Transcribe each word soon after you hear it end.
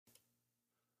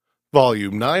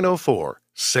Volume 904,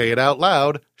 Say It Out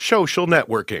Loud, Social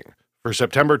Networking, for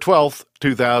September 12th,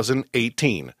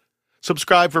 2018.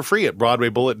 Subscribe for free at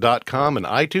BroadwayBullet.com and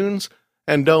iTunes,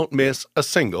 and don't miss a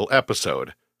single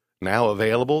episode. Now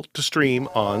available to stream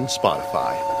on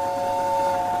Spotify.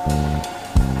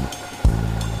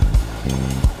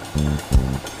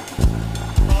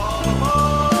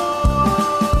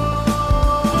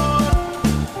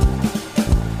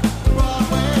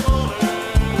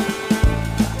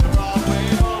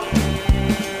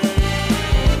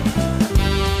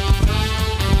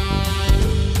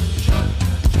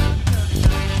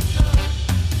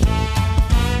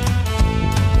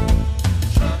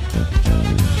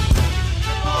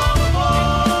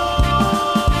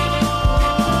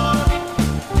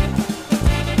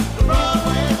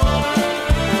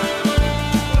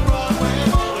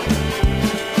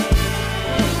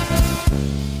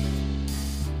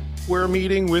 We're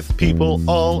meeting with people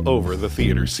all over the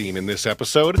theater scene in this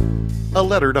episode. A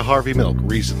Letter to Harvey Milk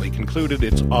recently concluded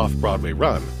its off-Broadway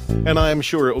run, and I'm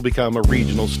sure it will become a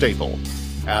regional staple.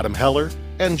 Adam Heller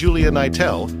and Julia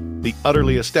Nightel, the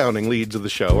utterly astounding leads of the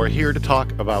show, are here to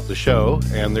talk about the show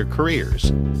and their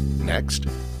careers. Next,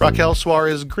 Raquel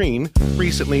Suarez Green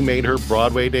recently made her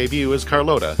Broadway debut as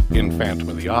Carlota in Phantom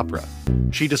of the Opera.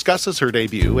 She discusses her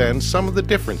debut and some of the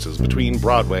differences between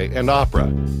Broadway and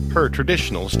opera, her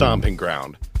traditional stomping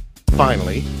ground.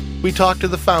 Finally, we talk to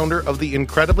the founder of the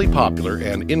incredibly popular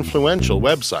and influential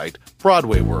website,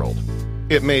 Broadway World.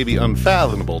 It may be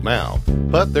unfathomable now,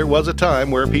 but there was a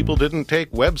time where people didn't take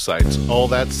websites all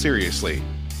that seriously.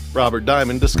 Robert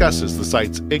Diamond discusses the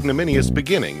site's ignominious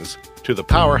beginnings to the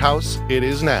powerhouse it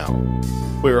is now.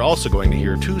 We're also going to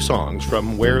hear two songs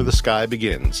from Where the Sky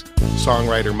Begins,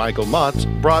 songwriter Michael Mott's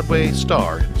Broadway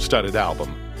star-studded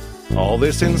album. All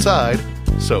this inside,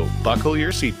 so buckle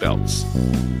your seatbelts.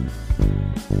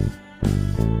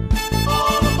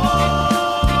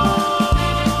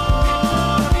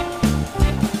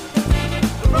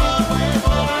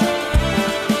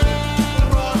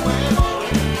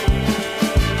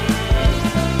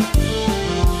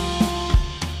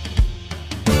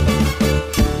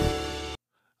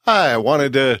 I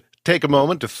wanted to take a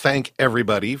moment to thank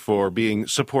everybody for being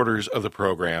supporters of the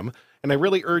program, and I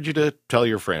really urge you to tell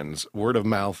your friends. Word of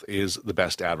mouth is the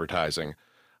best advertising.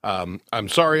 I'm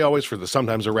sorry always for the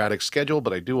sometimes erratic schedule,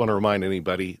 but I do want to remind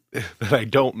anybody that I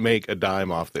don't make a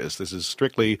dime off this. This is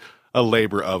strictly a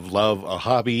labor of love, a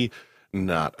hobby,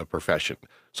 not a profession.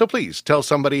 So please tell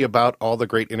somebody about all the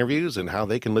great interviews and how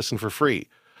they can listen for free.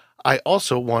 I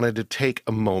also wanted to take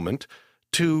a moment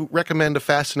to recommend a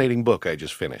fascinating book I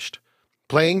just finished.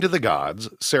 Playing to the Gods,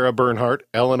 Sarah Bernhardt,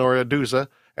 Eleanor Aduza,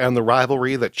 and the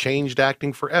Rivalry That Changed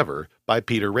Acting Forever by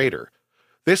Peter Rader.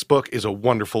 This book is a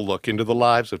wonderful look into the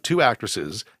lives of two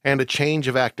actresses and a change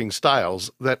of acting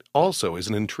styles that also is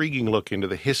an intriguing look into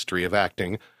the history of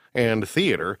acting and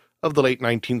theater of the late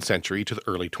 19th century to the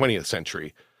early 20th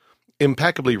century.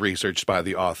 Impeccably researched by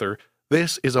the author,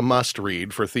 this is a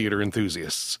must-read for theater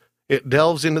enthusiasts. It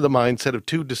delves into the mindset of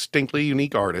two distinctly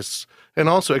unique artists and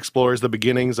also explores the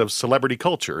beginnings of celebrity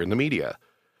culture in the media.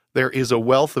 There is a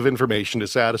wealth of information to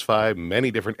satisfy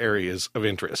many different areas of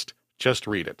interest. Just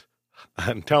read it.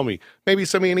 And tell me, maybe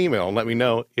send me an email and let me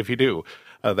know if you do.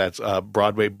 That's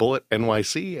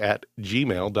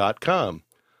BroadwayBulletNYC@gmail.com.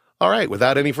 All right,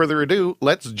 without any further ado,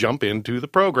 let's jump into the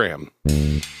program.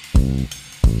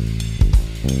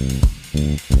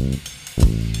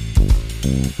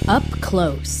 Up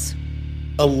Close.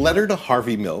 A Letter to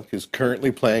Harvey Milk is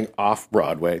currently playing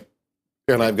off-Broadway,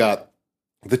 and I've got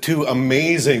the two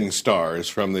amazing stars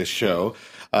from this show,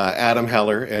 Adam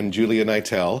Heller and Julia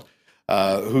Nightel,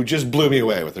 who just blew me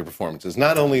away with their performances.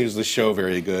 Not only is the show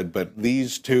very good, but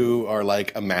these two are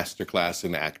like a masterclass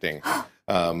in acting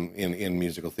in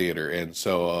musical theater. And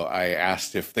so I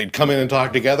asked if they'd come in and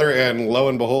talk together, and lo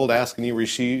and behold, ask and you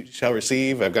shall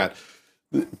receive. I've got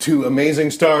two amazing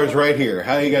stars right here.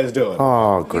 How are you guys doing?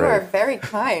 Oh, great. You are very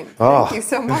kind. Oh, Thank you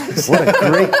so much. What a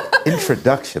great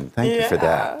introduction. Thank you for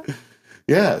that.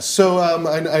 Yeah, so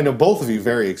I know both of you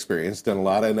very experienced, done a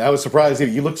lot, and I was surprised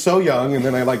you look so young, and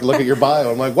then I look at your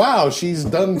bio, I'm like, wow, she's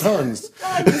done tons.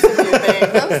 I'm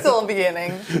still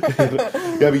beginning.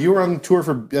 Yeah, but you were on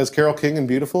tour as Carole King in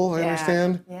Beautiful, I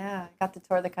understand? Yeah, I got to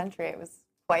tour the country. It was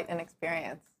quite an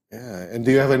experience. Yeah, and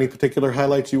do you have any particular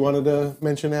highlights you wanted to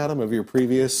mention, Adam, of your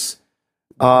previous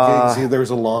gigs? There was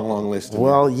a long, long list.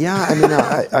 Well, yeah, I mean,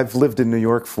 I've lived in New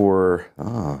York for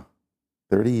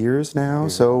 30 years now,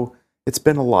 so it's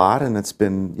been a lot, and it's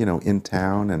been, in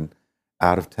town and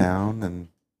out of town, and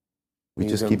we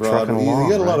just keep trucking along.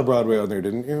 You got a lot of Broadway on there,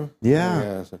 didn't you?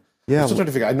 Yeah. So Yeah, I'm still trying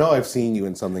to figure. I know I've seen you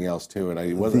in something else too, and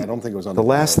I don't think it was on the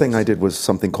last thing I notes. did was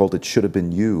something called "It Should Have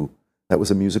Been You." That was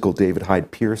a musical David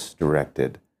Hyde Pierce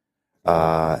directed,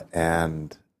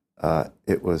 and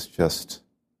it was just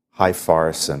high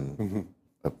farce and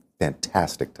a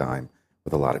fantastic time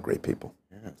with a lot of great people.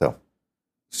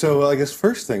 So I guess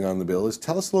first thing on the bill is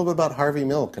tell us a little bit about Harvey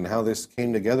Milk and how this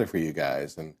came together for you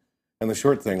guys, and the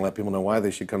short thing, let people know why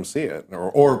they should come see it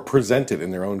or present it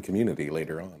in their own community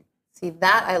later on. See,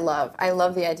 that I love. I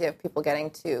love the idea of people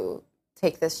getting to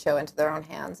take this show into their own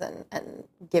hands and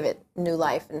give it new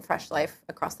life and fresh life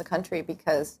across the country,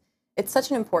 because it's such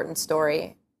an important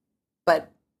story, but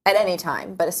at any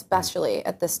time, but especially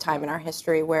at this time in our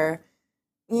history where,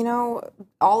 you know,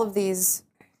 all of these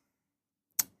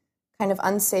kind of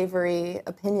unsavory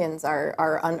opinions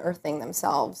are unearthing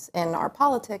themselves in our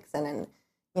politics and in,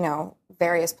 you know,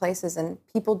 various places, and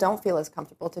people don't feel as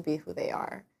comfortable to be who they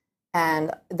are.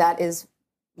 And that is,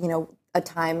 you know, a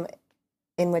time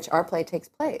in which our play takes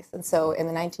place. And so in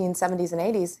the 1970s and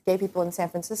 80s, gay people in San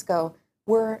Francisco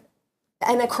were,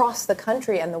 and across the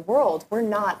country and the world, were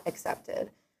not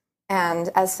accepted. And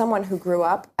as someone who grew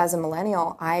up as a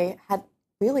millennial, I had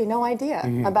really no idea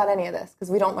about any of this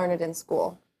because we don't learn it in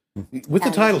school. With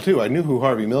the title, too, I knew who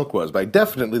Harvey Milk was, but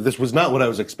this was not what I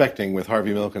was expecting with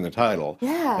Harvey Milk in the title.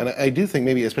 Yeah. And I do think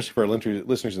maybe, especially for our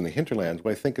listeners in the hinterlands,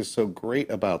 what I think is so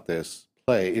great about this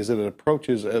play is that it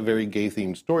approaches a very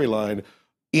gay-themed storyline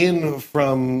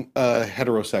from a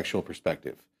heterosexual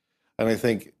perspective. And I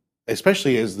think,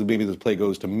 especially as maybe the play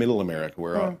goes to middle America,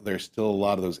 where there's still a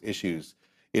lot of those issues,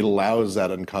 it allows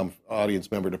that audience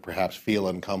member to perhaps feel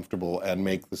uncomfortable and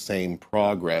make the same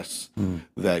progress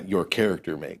that your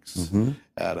character makes,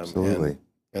 Adam. Absolutely.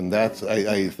 And that's,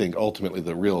 I think, ultimately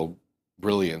the real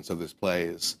brilliance of this play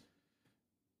is,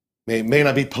 may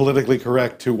not be politically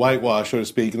correct to whitewash, so to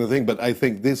speak, and the thing, but I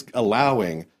think this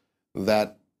allowing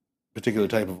that particular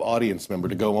type of audience member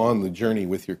to go on the journey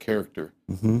with your character.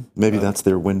 Maybe that's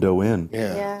their window in.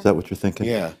 Yeah. Is that what you're thinking?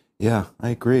 Yeah. Yeah,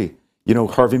 I agree. You know,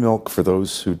 Harvey Milk, for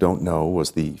those who don't know,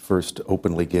 was the first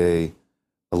openly gay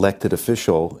elected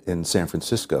official in San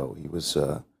Francisco. He was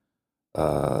a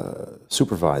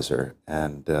supervisor,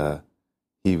 and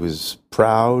he was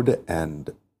proud and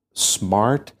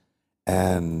smart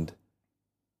and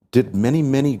did many,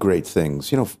 many great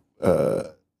things. You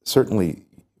know, certainly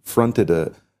fronted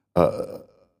a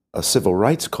civil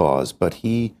rights cause, but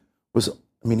he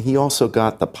also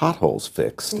got the potholes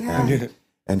fixed. Yeah.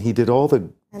 And he did all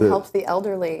and helped the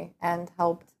elderly and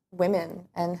helped women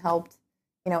and helped,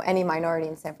 you know, any minority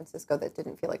in San Francisco that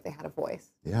didn't feel like they had a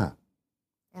voice. Yeah.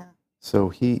 Yeah. So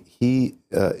he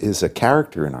is a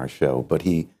character in our show, but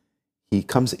he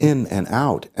comes in and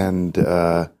out, and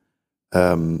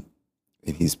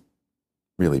he's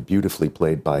really beautifully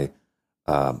played by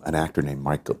an actor named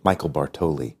Michael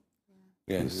Bartoli.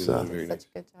 Yeah, He's very nice. Such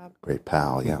a good job. Great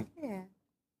pal, yeah. Yeah.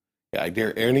 Yeah, I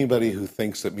dare anybody who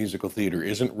thinks that musical theater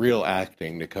isn't real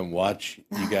acting to come watch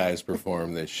you guys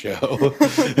perform this show.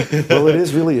 Well, it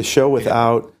is really a show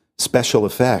without special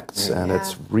effects, and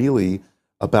it's really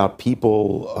about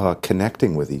people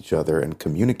connecting with each other and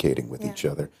communicating with each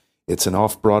other. It's an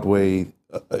off-Broadway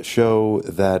show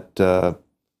that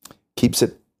keeps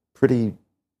it pretty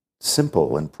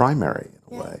simple and primary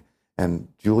in a way. And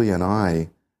Julia and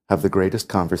I have the greatest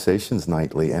conversations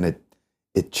nightly, and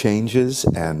it changes,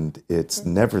 and it's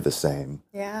never the same.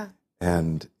 Yeah.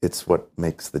 And it's what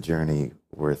makes the journey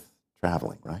worth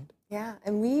traveling, right? Yeah.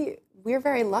 And we're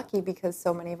very lucky because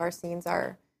so many of our scenes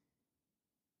are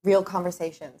real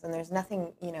conversations, and there's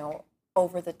nothing, you know,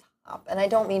 over the top. And I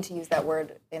don't mean to use that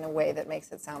word in a way that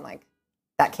makes it sound like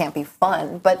that can't be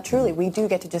fun, but truly we do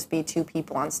get to just be two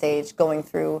people on stage going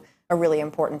through a really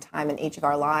important time in each of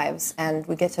our lives, and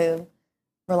we get to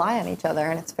rely on each other,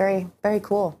 and it's very, very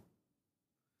cool.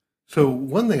 So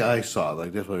one thing I saw that I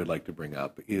definitely would like to bring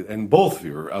up, and both of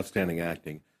you are outstanding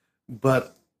acting,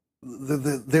 but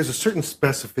there's a certain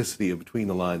specificity between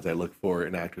the lines I look for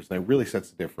in actors, and it really sets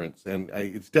the difference. And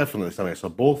it's definitely something I saw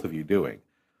both of you doing,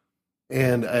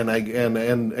 and I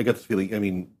got this feeling. I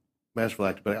mean, masterful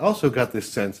acting, but I also got this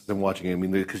sense as I'm watching it. I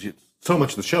mean, because so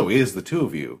much of the show is the two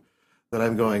of you, that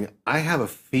I'm going, I have a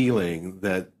feeling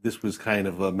that this was kind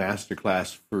of a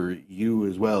masterclass for you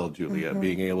as well, Julia,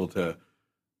 being able to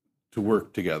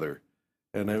work together.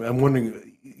 And I'm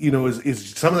wondering, you know,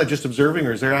 is some of that just observing,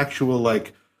 or is there actual,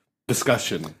 like,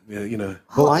 discussion, you know?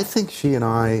 Well, I think she and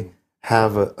I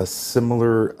have a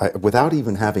similar, without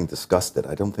even having discussed it,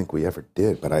 I don't think we ever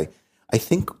did, but I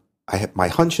think my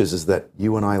hunch is that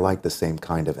you and I like the same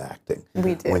kind of acting.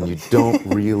 We do. When you don't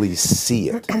really see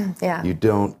it. Yeah. You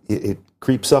don't, it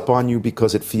creeps up on you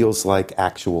because it feels like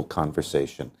actual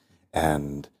conversation.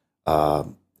 and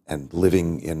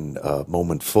living in a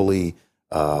moment fully,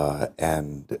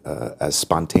 and as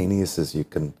spontaneous as you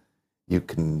can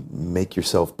make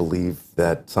yourself believe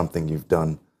that something you've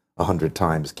done 100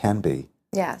 times can be.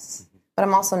 Yes. But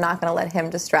I'm also not going to let him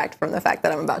distract from the fact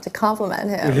that I'm about to compliment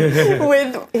him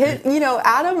with his,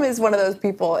 Adam is one of those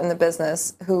people in the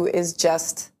business who is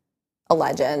just a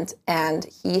legend, and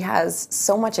he has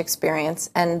so much experience,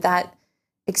 and that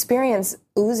experience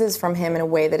oozes from him in a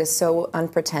way that is so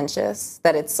unpretentious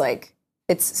that it's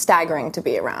staggering to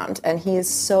be around. And he is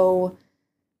so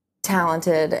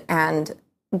talented, and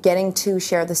getting to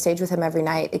share the stage with him every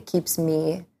night, it keeps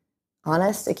me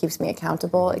honest, it keeps me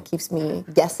accountable, it keeps me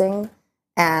guessing.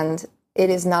 And it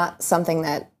is not something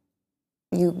that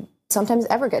you sometimes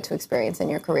ever get to experience in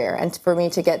your career. And for me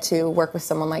to get to work with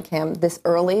someone like him this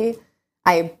early,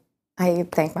 I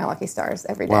thank my lucky stars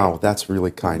every day. Wow, that's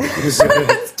really kind of you.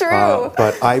 It's true.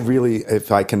 But I really,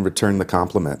 if I can return the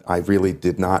compliment, I really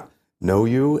did not know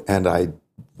you, and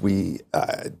we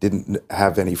didn't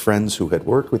have any friends who had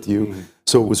worked with you. Mm-hmm.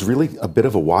 So it was really a bit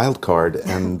of a wild card.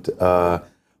 And but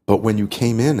when you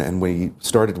came in and we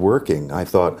started working, I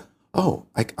thought, oh,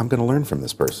 I'm going to learn from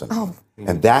this person. Oh.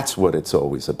 And that's what it's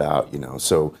always about,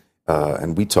 So,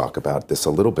 and we talk about this a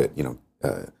little bit,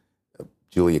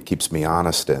 Julia keeps me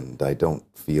honest, and I don't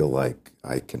feel like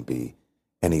I can be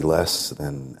any less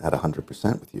than at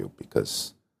 100% with you,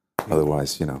 because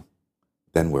otherwise,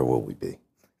 then where will we be?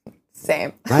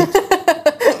 Same. Right?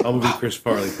 I'm gonna be Chris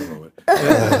Farley for a moment.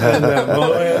 And that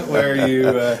moment where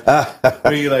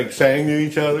you like sang to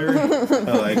each other, I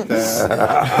like that.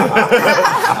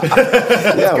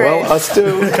 Yeah, great. Well, us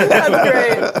too. That's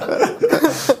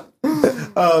great.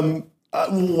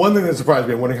 One thing that surprised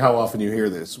me, I'm wondering how often you hear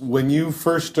this. When you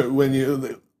first, you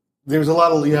have a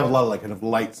lot of like kind of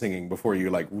light singing before you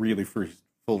like really first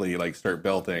fully like start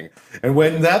belting, and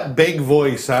when that big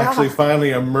voice actually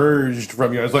finally emerged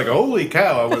from you, I was like, holy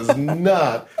cow, I was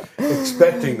not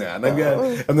expecting that. And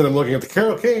then I'm looking at the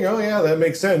Carole King, oh yeah, that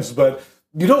makes sense, but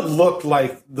you don't look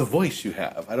like the voice you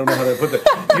have. I don't know how to put that.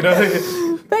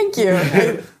 Thank you.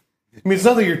 I mean, it's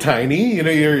not that you're tiny,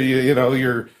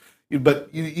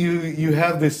 but you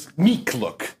have this meek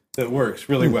look that works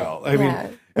really well. I mean,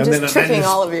 I'm just tricking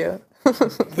all of you.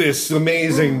 This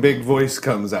amazing big voice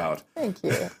comes out. Thank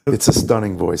you. It's a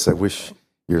stunning voice. I wish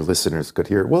your listeners could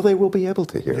hear it. Well, they will be able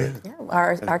to hear it. Yeah,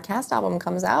 our cast album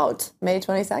comes out May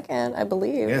 22nd, I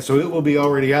believe. Yeah, so it will be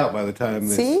already out by the time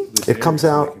this it comes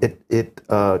out. It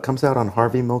comes out on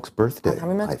Harvey Milk's birthday. On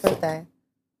Harvey Milk's birthday.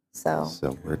 So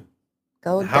we're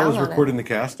go How down was on recording the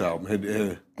cast album?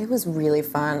 It was really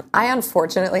fun. I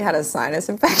unfortunately had a sinus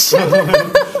infection.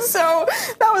 So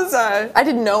that was, I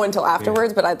didn't know until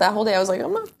afterwards, but that whole day I was like,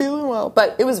 I'm not feeling well.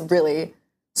 But it was really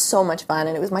so much fun,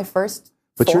 and it was my first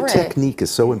But your foray. technique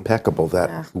is so impeccable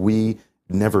that we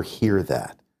never hear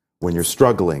that. When you're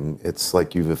struggling, it's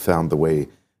like you have found the way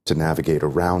to navigate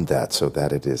around that so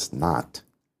that it is not.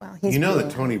 Well, You know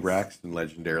that Toni Braxton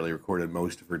legendarily recorded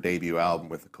most of her debut album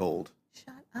with a cold.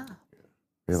 Shut up.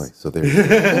 Really? So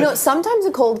there. Sometimes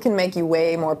a cold can make you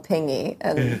way more pingy,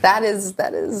 and that is. I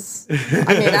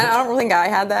mean, I don't think I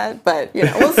had that, but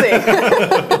we'll see.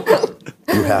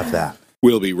 You have that.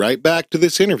 We'll be right back to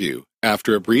this interview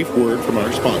after a brief word from our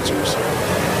sponsors.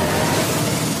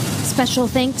 Special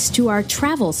thanks to our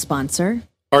travel sponsor.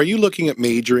 Are you looking at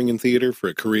majoring in theater for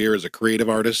a career as a creative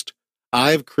artist?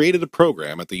 I've created a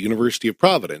program at the University of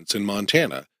Providence in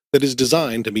Montana that is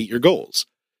designed to meet your goals.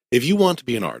 If you want to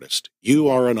be an artist, you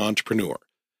are an entrepreneur,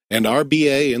 and our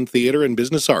BA in Theater and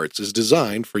Business Arts is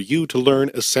designed for you to learn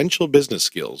essential business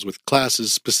skills with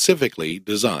classes specifically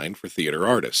designed for theater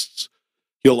artists.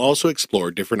 You'll also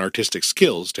explore different artistic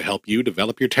skills to help you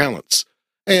develop your talents,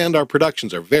 and our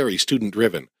productions are very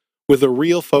student-driven, with a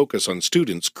real focus on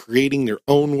students creating their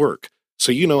own work,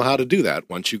 so you know how to do that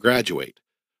once you graduate.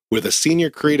 With a senior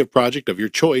creative project of your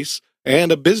choice,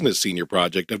 and a business senior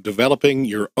project of developing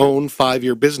your own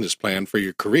 5-year business plan for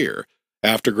your career.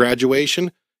 After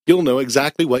graduation, you'll know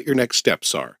exactly what your next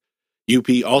steps are. UP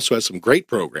also has some great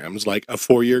programs like a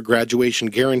 4-year graduation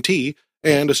guarantee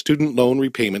and a student loan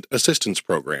repayment assistance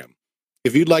program.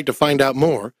 If you'd like to find out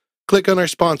more, click on our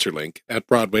sponsor link at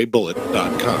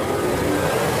BroadwayBullet.com.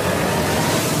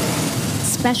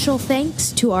 Special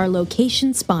thanks to our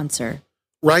location sponsor.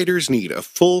 Writers need a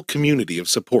full community of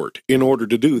support in order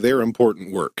to do their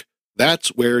important work. That's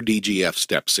where DGF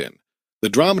steps in. The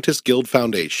Dramatists Guild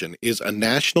Foundation is a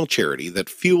national charity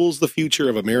that fuels the future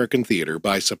of American theater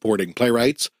by supporting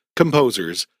playwrights,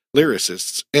 composers,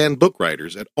 lyricists, and book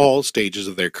writers at all stages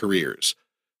of their careers.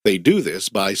 They do this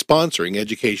by sponsoring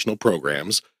educational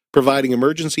programs, providing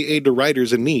emergency aid to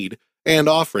writers in need, and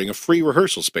offering a free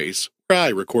rehearsal space where I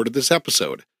recorded this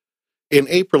episode. In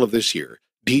April of this year,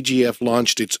 DGF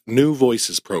launched its New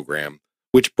Voices program,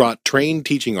 which brought trained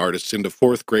teaching artists into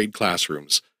fourth grade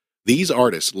classrooms. These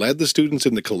artists led the students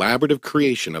in the collaborative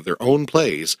creation of their own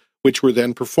plays, which were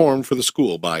then performed for the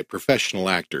school by professional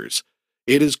actors.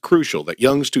 It is crucial that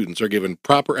young students are given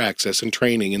proper access and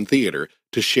training in theater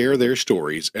to share their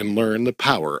stories and learn the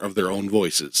power of their own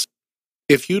voices.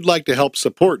 If you'd like to help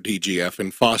support DGF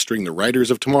in fostering the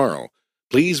writers of tomorrow,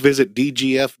 please visit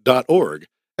dgf.org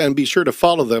and be sure to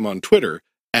follow them on Twitter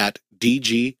at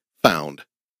DGFound.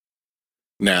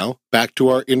 Now, back to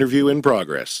our interview in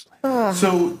progress.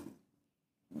 So,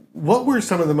 what were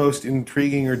some of the most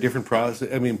intriguing or different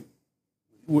process? I mean,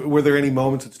 were there any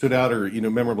moments that stood out, or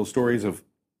memorable stories of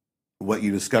what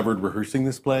you discovered rehearsing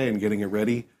this play and getting it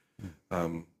ready? That's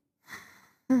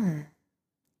an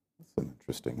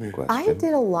interesting question. I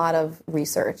did a lot of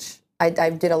research. I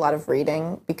did a lot of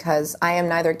reading because I am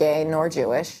neither gay nor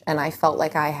Jewish, and I felt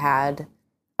like I had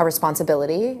a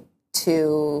responsibility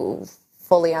to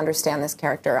fully understand this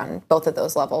character on both of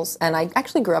those levels. And I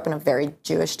actually grew up in a very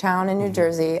Jewish town in New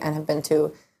Jersey and have been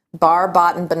to bar,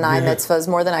 bat, and b'nai mitzvahs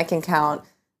more than I can count.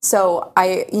 So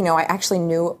I actually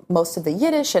knew most of the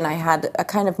Yiddish, and I had a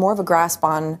kind of more of a grasp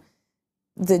on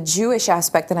the Jewish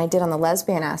aspect than I did on the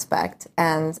lesbian aspect.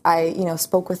 And I,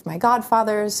 spoke with my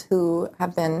godfathers, who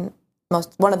have been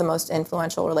one of the most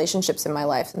influential relationships in my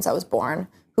life since I was born,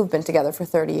 who've been together for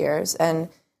 30 years. And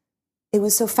it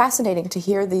was so fascinating to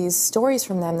hear these stories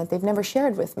from them that they've never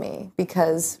shared with me,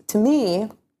 because to me,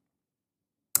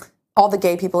 all the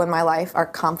gay people in my life are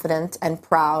confident and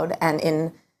proud and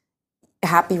in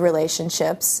happy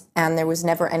relationships, and there was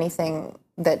never anything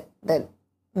that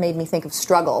made me think of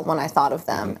struggle when I thought of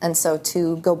them. And so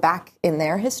to go back in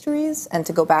their histories and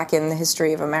to go back in the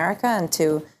history of America and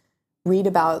to read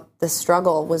about the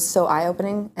struggle was so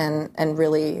eye-opening and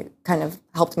really kind of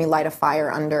helped me light a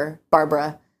fire under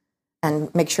Barbara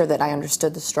and make sure that I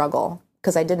understood the struggle,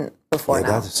 because I didn't before now.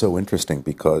 That's so interesting,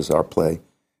 because our play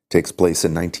takes place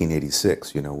in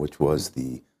 1986, which was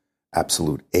the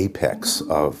absolute apex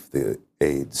of the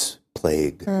AIDS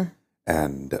plague.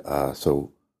 And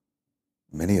so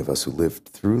many of us who lived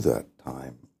through that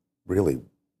time really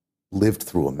lived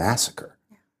through a massacre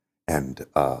and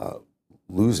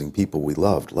losing people we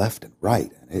loved left and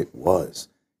right. And it was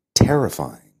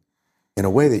terrifying in a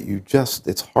way that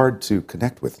it's hard to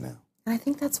connect with now. And I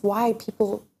think that's why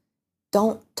people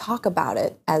don't talk about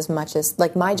it as much as,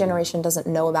 like, my generation doesn't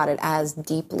know about it as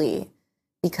deeply,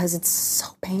 because it's so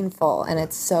painful and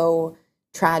it's so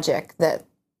tragic that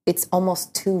it's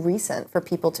almost too recent for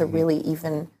people to really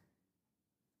even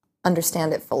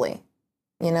understand it fully,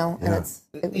 And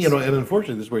and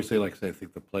unfortunately, this is where I say, I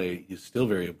think the play is still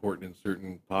very important in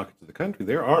certain pockets of the country.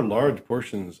 There are large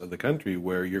portions of the country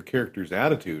where your character's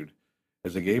attitude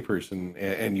as a gay person,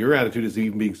 and your attitude is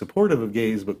even being supportive of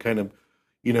gays, but kind of,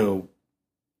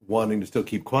 wanting to still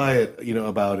keep quiet,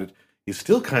 about it, is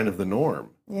still kind of the norm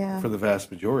for the vast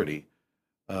majority.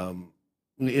 In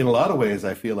a lot of ways,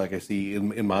 I feel like I see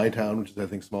in my town, which is, I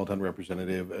think, small town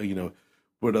representative,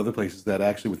 but other places that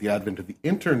actually, with the advent of the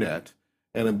internet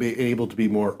and be able to be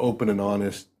more open and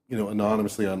honest,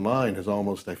 anonymously online, has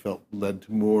almost, I felt, led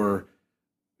to more,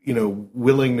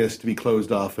 willingness to be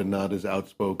closed off and not as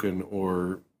outspoken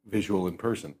or visual in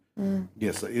person.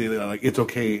 Yes, it's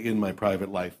okay in my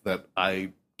private life that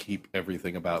I keep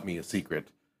everything about me a secret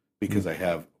because I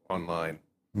have online.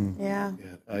 Yeah.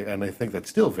 And I think that's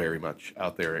still very much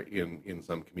out there in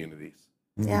some communities.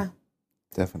 Yeah.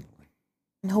 Definitely.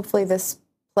 And hopefully this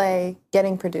play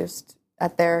getting produced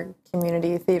at their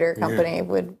community theater company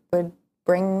would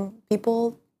bring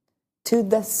people to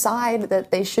the side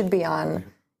that they should be on,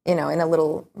 in a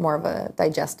little more of a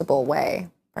digestible way,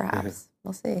 perhaps.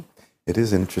 We'll see. It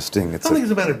is interesting. I don't think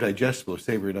it's a matter of digestible or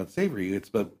savory or not savory. It's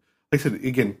about, like I said,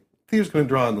 again, theater's going to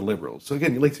draw on the liberals. So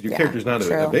again, like I said, your character's not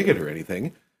a bigot or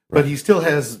anything, but he still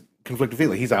has conflicted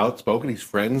feeling. He's outspoken, he's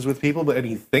friends with people, and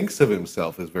he thinks of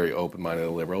himself as very open-minded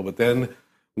and liberal. But then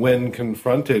when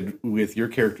confronted with your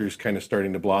characters kind of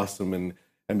starting to blossom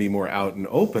and be more out and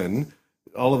open,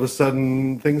 all of a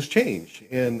sudden things change.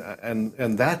 And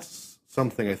that's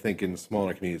something I think in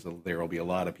smaller communities, there will be a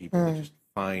lot of people that just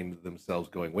find themselves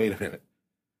going, wait a minute,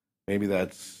 maybe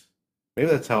that's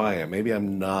how I am. Maybe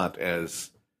I'm not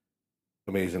as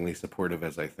amazingly supportive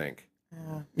as I think.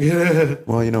 Yeah.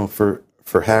 Well,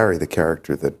 for Harry, the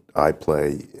character that I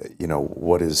play,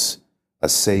 what is a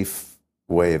safe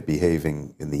way of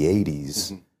behaving in the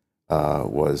 80s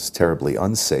was terribly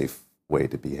unsafe way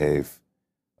to behave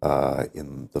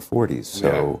in the 40s.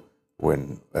 So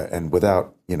and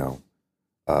without,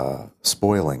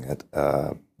 spoiling it.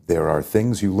 There are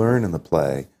things you learn in the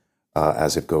play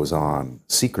as it goes on,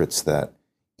 secrets that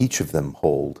each of them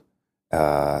hold,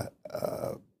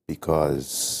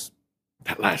 because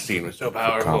That last scene was so for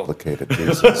powerful. complicated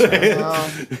reasons.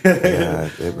 Yeah,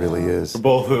 it really is. For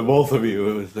both of you,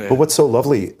 it was. But what's so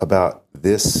lovely about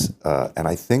this, and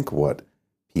I think what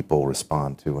people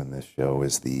respond to in this show,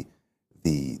 is this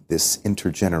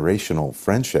intergenerational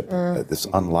friendship, this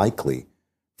unlikely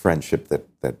friendship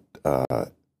that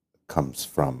comes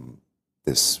from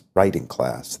this writing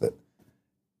class that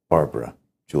Barbara,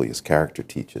 Julia's character,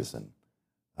 teaches, and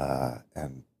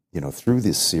through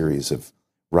this series of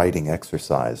writing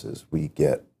exercises, we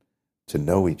get to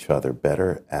know each other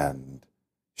better and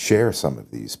share some of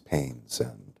these pains,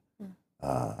 and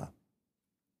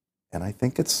I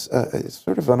think it's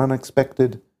sort of an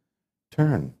unexpected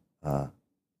turn.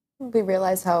 We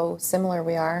realize how similar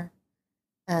we are,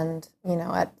 and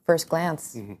at first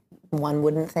glance, one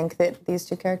wouldn't think that these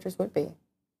two characters would be,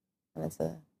 and it's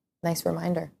a nice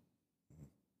reminder.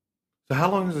 So how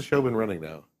long has the show been running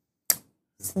now?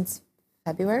 Since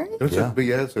February? So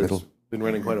it's It'll- been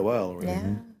running quite a while already. Yeah,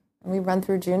 and we run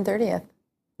through June 30th.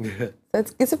 Yeah. So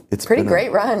it's a It's pretty been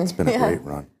great run. It's been a great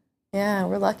run. Yeah,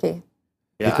 we're lucky.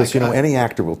 Because any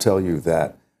actor will tell you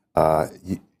that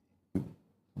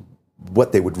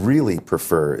what they would really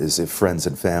prefer is if friends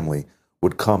and family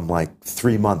would come like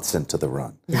 3 months into the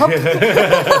run,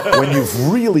 when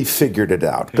you've really figured it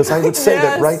out. Because I would say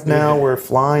that Yes. right now we're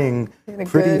flying In a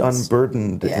pretty good-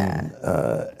 unburdened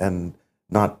and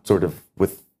not sort of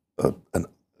with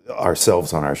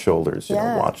ourselves on our shoulders,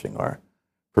 watching our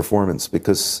performance,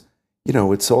 because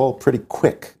it's all pretty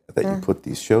quick that you put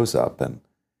these shows up, and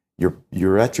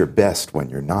you're at your best when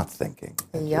you're not thinking.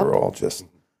 And Yep. We're all just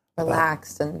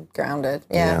Relaxed and grounded.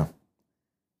 Yeah.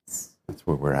 That's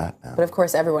where we're at now. But of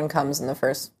course, everyone comes in the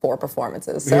first 4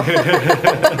 performances. So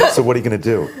So what are you going to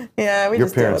do? yeah, we Your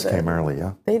just deal parents with it. came early,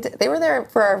 yeah? They were there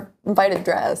for our invited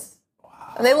dress.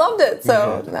 And they loved it.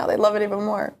 So now they love it even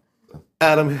more.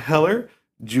 Adam Heller,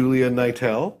 Julia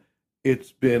Nightel,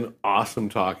 it's been awesome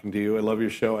talking to you. I love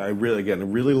your show. I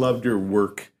really loved your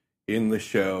work in the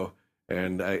show,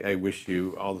 and I wish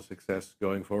you all the success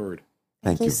going forward.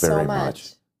 Thank you so very much.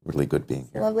 much. Really good being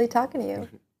here. Lovely talking to you.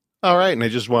 All right, and I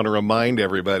just want to remind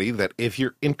everybody that if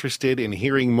you're interested in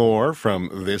hearing more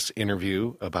from this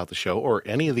interview about the show or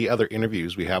any of the other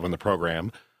interviews we have on the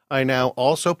program, I now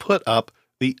also put up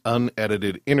the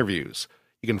unedited interviews.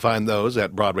 You can find those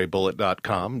at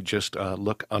BroadwayBullet.com. Just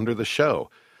look under the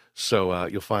show. So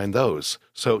you'll find those.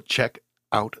 So check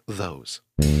out those.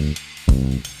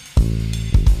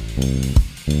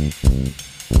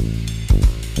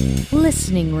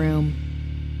 Listening Room.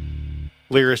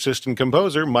 Lyricist and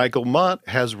composer Michael Mott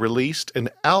has released an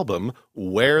album,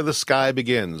 Where the Sky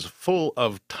Begins, full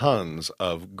of tons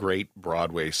of great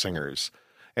Broadway singers.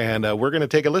 And we're going to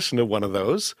take a listen to one of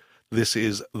those. This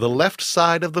is The Left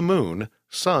Side of the Moon,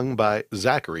 sung by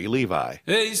Zachary Levi.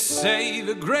 They say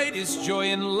the greatest joy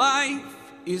in life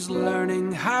is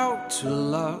learning how to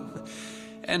love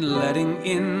and letting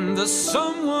in the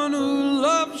someone who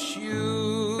loves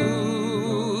you.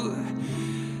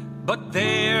 But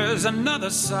there's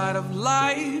another side of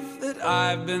life that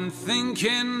I've been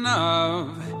thinking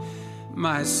of.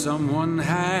 My someone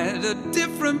had a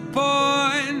different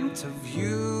point of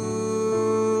view.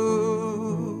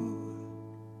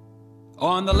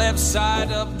 On the left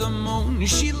side of the moon,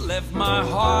 she left my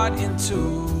heart in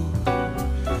two.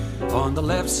 On the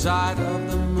left side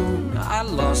of the moon, I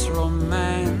lost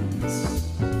romance.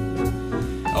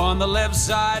 On the left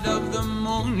side of the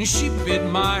moon, she bid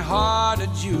my heart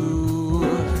adieu.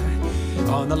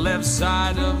 On the left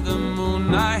side of the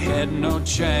moon, I had no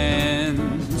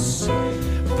chance.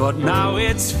 But now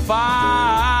it's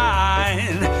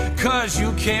fine, 'cause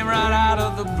you came right out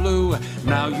of the blue.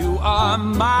 Now you are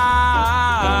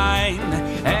mine,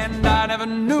 and I never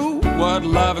knew what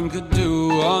loving could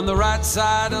do. On the right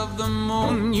side of the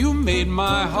moon, you made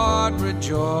my heart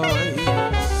rejoice.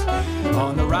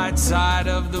 On the right side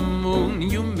of the moon,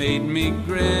 you made me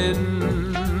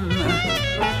grin.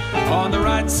 On the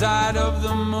right side of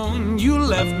the moon, you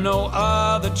left no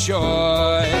other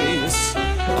choice.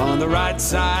 On the right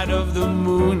side of the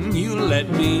moon, you let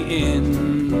me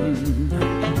in.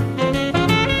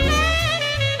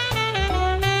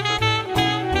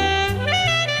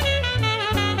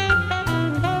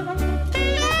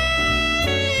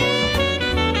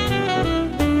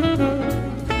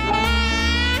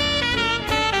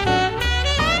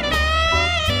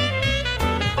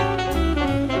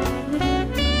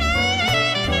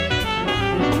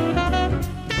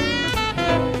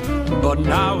 But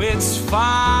now it's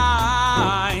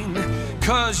fine,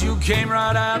 'cause you came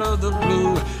right out of the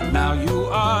blue. Now you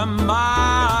are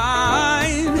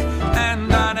mine,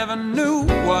 and I never knew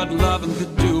what loving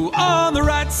could do. On the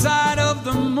right side of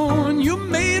the moon, you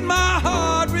made my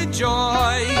heart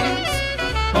rejoice.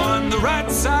 On the right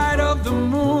side of the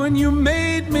moon, you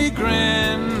made me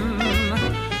grin.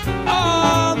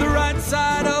 On the right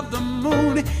side of the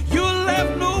moon, you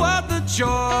left no other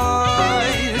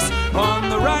choice. On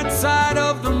the right side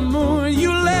of the moon,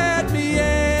 you let me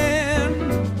in.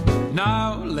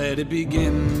 Now let it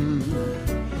begin.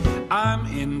 I'm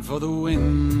in for the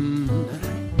win.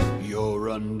 You're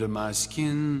under my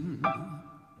skin.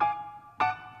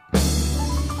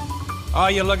 Oh,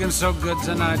 you're looking so good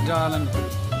tonight, darling.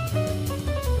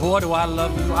 Boy, do I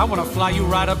love you. I want to fly you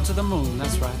right up to the moon.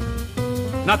 That's right.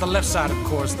 Not the left side, of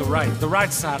course, the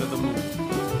right side of the moon.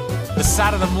 The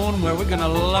side of the moon where we're gonna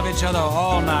love each other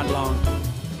all night long.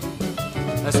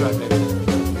 That's right, baby.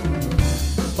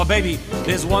 But baby,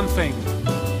 there's one thing.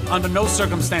 Under no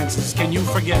circumstances can you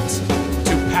forget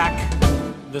to pack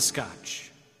the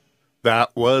scotch. That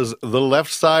was The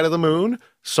Left Side of the Moon,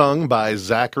 sung by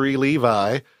Zachary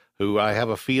Levi, who I have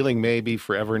a feeling may be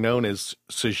forever known as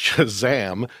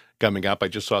Shazam. Coming up, I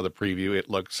just saw the preview. It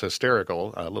looks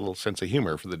hysterical, a little sense of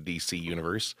humor for the DC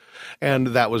universe. And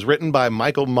that was written by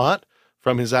Michael Mott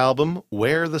from his album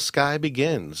Where the Sky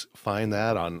Begins. Find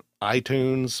that on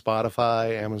iTunes,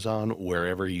 Spotify, Amazon,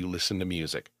 wherever you listen to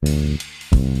music.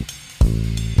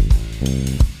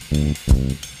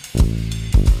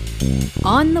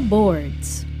 On the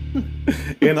boards.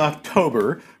 In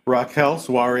October, Raquel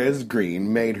Suarez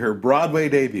Green made her Broadway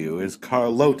debut as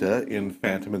Carlota in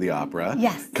Phantom of the Opera.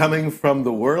 Yes. Coming from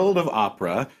the world of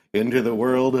opera into the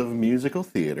world of musical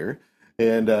theater.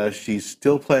 And she's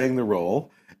still playing the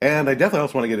role. And I definitely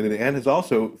also want to get into Anne has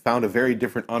also found a very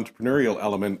different entrepreneurial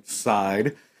element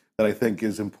side that I think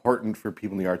is important for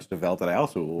people in the arts to develop that I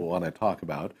also want to talk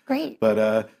about. Great.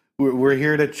 But we're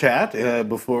here to chat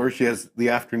before she has the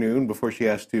afternoon, before she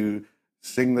has to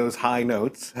sing those high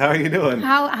notes. How are you doing?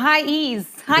 High E's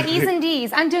and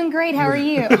D's. I'm doing great. How are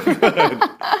you?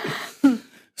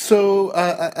 So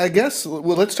I guess,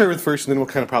 well, let's start with first, and then we'll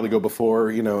kind of probably go before,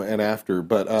 and after.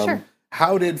 But Sure.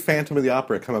 How did Phantom of the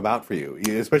Opera come about for you?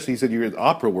 Especially you said you were in the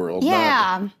opera world.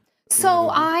 Yeah. So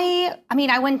I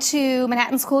went to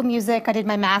Manhattan School of Music. I did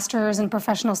my master's in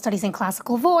professional studies in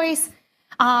classical voice.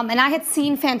 And I had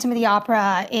seen Phantom of the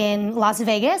Opera in Las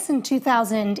Vegas in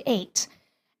 2008.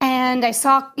 And I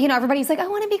saw, everybody's like, I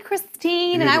want to be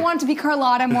Christine. And I wanted to be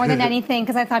Carlotta more than anything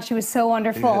because I thought she was so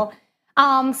wonderful.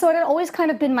 So it had always kind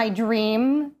of been my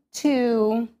dream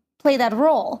to play that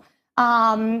role.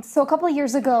 So a couple of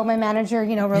years ago, my manager, wrote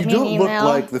me an email. You don't look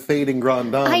like the fading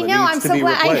grande dame I know, that I'm needs to so be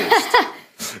glad. replaced.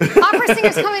 Opera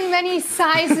singers come in many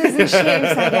sizes and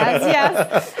shapes, I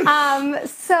guess.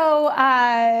 Yes.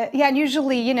 And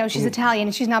usually, she's Italian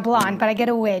and she's not blonde, but I get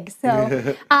a wig.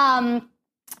 So,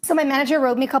 so my manager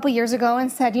wrote me a couple years ago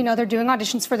and said, they're doing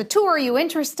auditions for the tour. Are you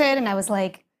interested? And I was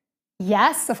like,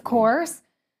 yes, of course.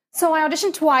 So I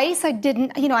auditioned twice. I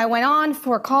didn't, I went on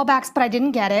for callbacks, but I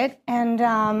didn't get it. And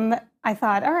I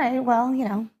thought, all right, well,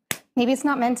 maybe it's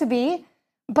not meant to be.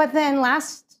 But then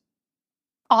last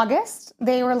August,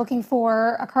 they were looking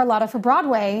for a Carlotta for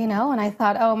Broadway, and I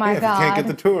thought, oh my God. If you can't get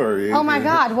the tour. Oh my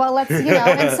God, well, let's,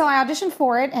 and so I auditioned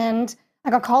for it, and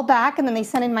I got called back, and then they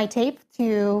sent in my tape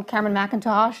to Cameron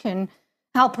McIntosh and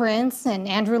Hal Prince and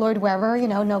Andrew Lloyd Webber,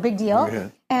 no big deal. Yeah.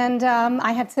 And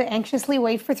I had to anxiously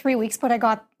wait for 3 weeks, but I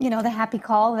got, the happy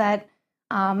call that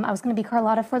I was going to be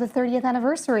Carlotta for the 30th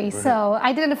anniversary. Right. So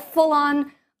I did a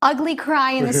full-on ugly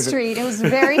cry in the street. It was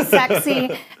very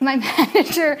sexy. My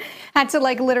manager had to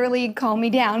literally calm me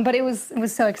down, but it was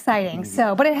so exciting.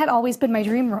 So, but it had always been my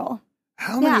dream role.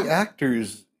 How many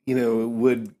actors,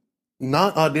 would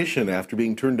not audition after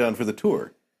being turned down for the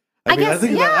tour? I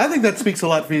think that speaks a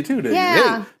lot for you too.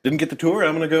 Yeah. Hey, didn't get the tour.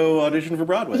 I'm going to go audition for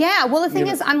Broadway. Yeah. Well, the thing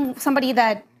is, I'm somebody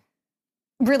that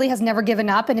really has never given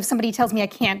up, and if somebody tells me I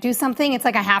can't do something, it's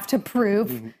like I have to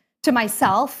prove to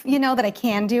myself, that I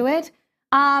can do it.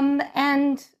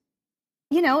 And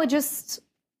it just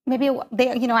maybe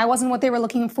I wasn't what they were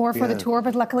looking for the tour,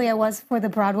 but luckily I was for the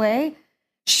Broadway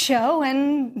show,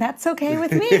 and that's okay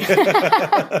with me.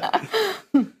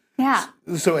 Yeah.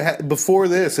 So before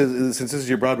this, since this is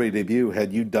your Broadway debut,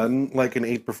 had you done like an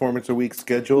 8-performance-a-week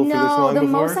schedule for this long No, the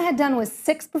before? most I had done was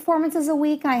 6 performances a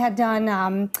week. I had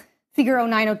done Figaro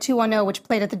 90210, which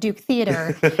played at the Duke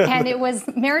Theater. And it was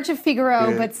Marriage of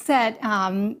Figaro, but set, in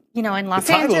Los Angeles.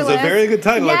 The title is a very good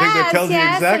title. Yes, I think that tells you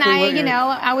exactly what and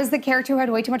I was the character who had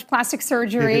way too much plastic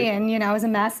surgery, and, I was a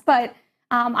mess. But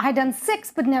I had done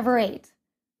 6, but never 8.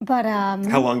 But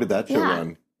how long did that show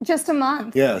run? Just a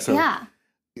month. Yeah. So, yeah.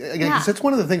 Because that's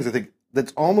one of the things I think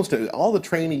that's almost all the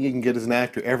training you can get as an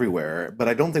actor everywhere, but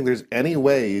I don't think there's any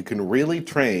way you can really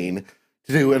train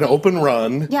to do an open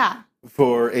run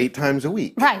for 8 times a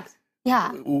week. Right.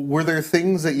 Yeah. Were there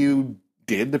things that you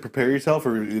did to prepare yourself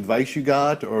or advice you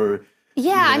got or?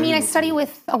 Yeah. I mean, I study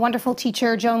with a wonderful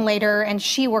teacher, Joan Lader, and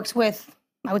she works with,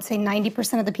 I would say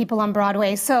 90% of the people on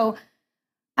Broadway. So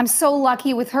I'm so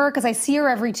lucky with her because I see her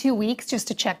every 2 weeks just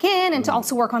to check in and to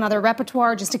also work on other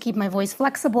repertoire just to keep my voice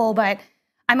flexible. But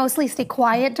I mostly stay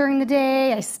quiet during the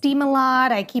day. I steam a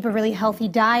lot. I keep a really healthy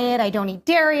diet. I don't eat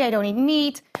dairy. I don't eat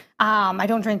meat. I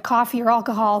don't drink coffee or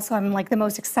alcohol. So I'm like the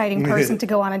most exciting person to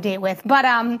go on a date with. But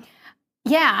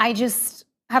yeah, I just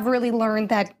have really learned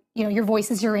that, you know, your voice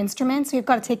is your instrument. So you've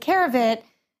got to take care of it.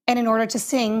 And in order to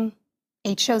sing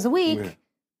 8 shows a week,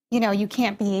 you know, you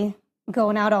can't be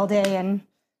going out all day and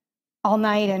all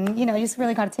night. And, you know, you just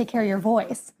really got to take care of your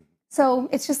voice. So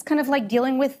it's just kind of like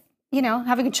dealing with, you know,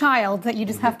 having a child that you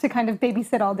just have to kind of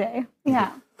babysit all day.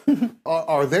 Yeah.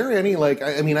 Are there any, like,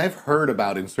 I mean, I've heard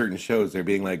about in certain shows there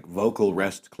being like vocal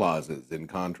rest clauses in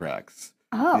contracts.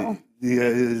 Oh.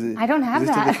 Yeah, I don't have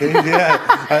that.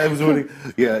 Yeah, I was wondering.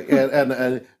 Yeah,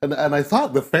 and I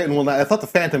thought the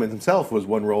Phantom himself was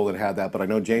one role that had that, but I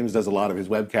know James does a lot of his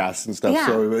webcasts and stuff,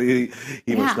 so he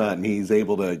must not, and he's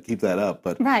able to keep that up.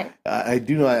 But I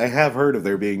do know I have heard of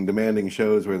there being demanding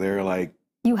shows where they're like,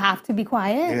 you have to be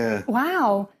quiet. Yeah.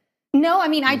 Wow. No, I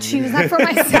mean, I choose that for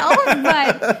myself,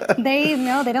 but they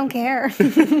don't care.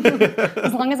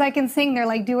 As long as I can sing, they're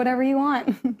like, do whatever you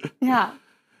want. Yeah.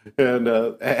 And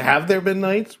have there been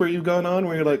nights where you've gone on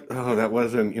where you're like, oh, that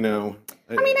wasn't, you know.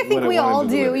 I mean, I think we all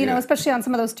do, you know, especially on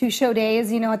some of those 2 show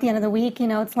days, you know, at the end of the week, you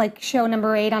know, it's like show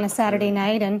number 8 on a Saturday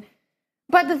night.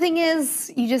 But the thing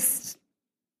is, you just,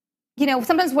 you know,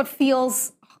 sometimes what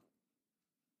feels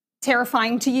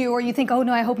terrifying to you, or you think, oh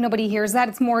no, I hope nobody hears that.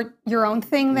 It's more your own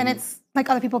thing than it's like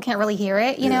other people can't really hear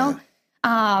it, you know?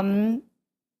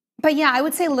 But yeah, I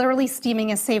would say literally steaming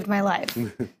has saved my life.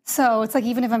 So it's like,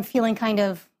 even if I'm feeling kind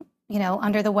of, you know,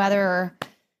 under the weather or,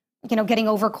 you know, getting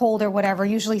over cold or whatever,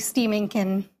 usually steaming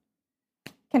can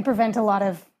prevent a lot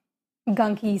of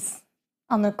gunkies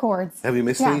on the cords. Have you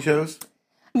missed any shows?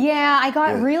 Yeah, I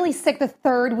got really sick the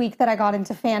 3rd week that I got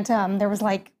into Phantom. There was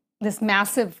like this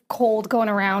massive cold going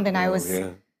around, and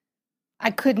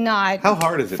I could not. How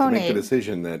hard is it to make the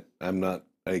decision that I'm not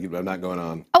going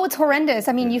on? Oh, it's horrendous.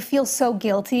 I mean, you feel so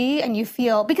guilty, and you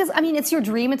feel, because I mean, it's your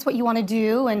dream, it's what you want to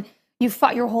do, and you've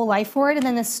fought your whole life for it, and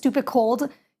then this stupid cold,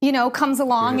 you know, comes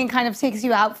along and kind of takes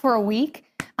you out for a week.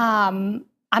 I'm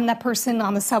that person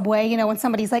on the subway, you know, when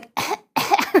somebody's like,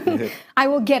 I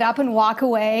will get up and walk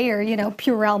away, or, you know,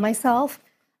 Purell myself.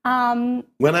 When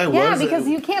I was, because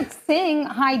you can't sing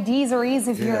high D's or E's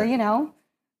if you're, you know,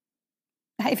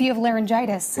 if you have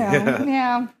laryngitis. So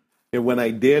yeah. And when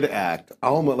I did act,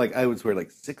 almost like I would swear like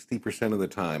 60% of the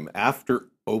time after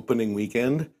opening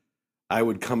weekend, I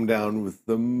would come down with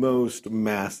the most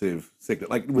massive sickness,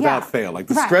 like without fail. Like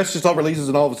the stress just all releases,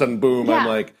 and all of a sudden, boom! I'm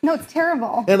like, no, it's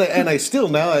terrible. And I still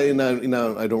now, you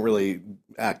know, I don't really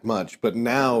act much, but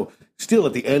now still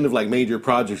at the end of like major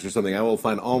projects or something, I will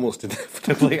find almost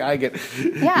inevitably I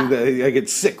get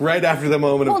sick right after the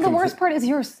moment. Well, the worst part is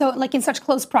you're so like in such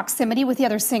close proximity with the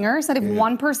other singers that if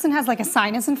one person has like a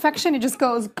sinus infection, it just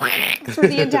goes through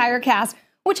the entire cast.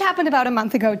 Which happened about a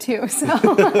month ago, too. So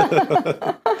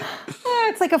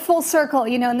it's like a full circle,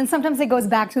 you know, and then sometimes it goes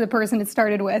back to the person it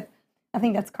started with. I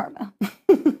think that's karma.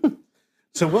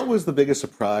 So what was the biggest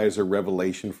surprise or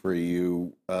revelation for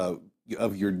you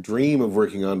of your dream of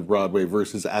working on Broadway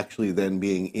versus actually then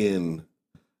being in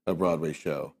a Broadway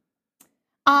show?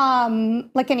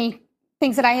 Like any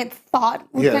things that I had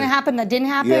thought was going to happen that didn't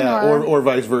happen? Yeah, or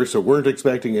vice versa. Weren't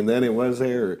expecting and then it was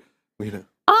there, or, you know.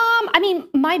 I mean,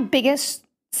 my biggest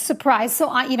surprise. So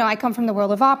I come from the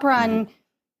world of opera, and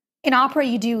in opera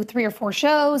you do 3 or 4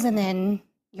 shows, and then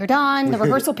you're done. The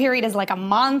rehearsal period is like a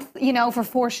month, you know, for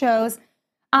 4 shows.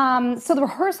 So the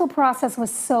rehearsal process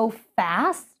was so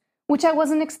fast, which I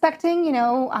wasn't expecting. You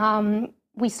know,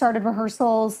 we started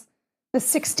rehearsals the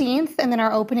 16th, and then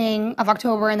our opening of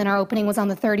October, and then our opening was on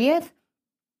the 30th.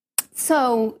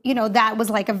 So, you know, that was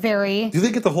like a very... Do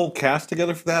they get the whole cast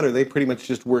together for that, or are they pretty much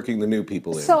just working the new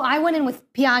people in? So I went in with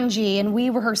Piangi, and we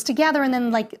rehearsed together, and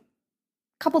then like a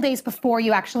couple days before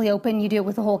you actually open, you do it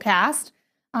with the whole cast.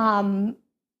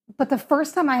 But the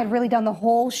first time I had really done the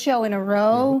whole show in a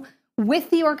row with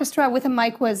the orchestra, with a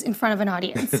mic, was in front of an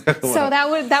audience. So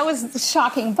that was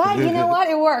shocking, but you know what?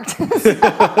 It worked.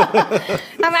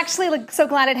 I'm actually like so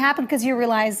glad it happened, because you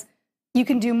realize you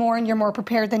can do more and you're more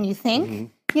prepared than you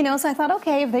think. You know, so I thought,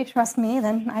 okay, if they trust me,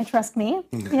 then I trust me.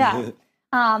 Yeah.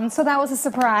 So that was a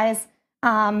surprise.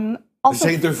 This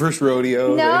ain't their first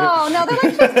rodeo. No, they're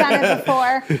like just done it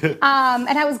before.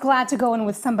 And I was glad to go in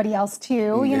with somebody else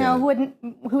too, you know,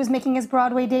 who was making his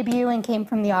Broadway debut and came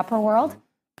from the opera world.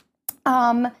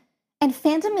 And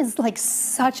Phantom is like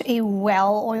such a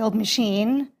well-oiled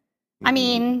machine. I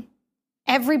mean,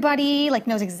 everybody like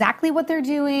knows exactly what they're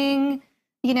doing.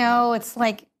 You know, it's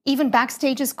like even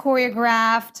backstage is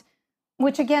choreographed,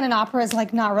 which again in opera is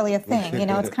like not really a thing. You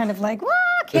know, it's kind of like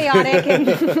chaotic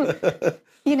and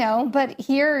you know. But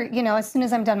here, you know, as soon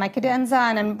as I'm done my cadenza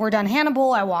and we're done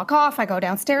Hannibal, I walk off. I go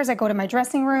downstairs. I go to my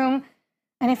dressing room,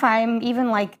 and if I'm even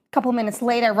like a couple minutes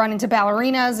late, I run into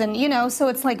ballerinas, and you know, so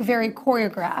it's like very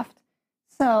choreographed.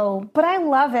 So, but I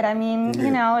love it. I mean,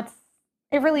 you know,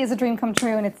 it really is a dream come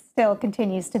true, and it still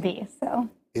continues to be. So,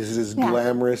 is it as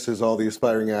glamorous as all the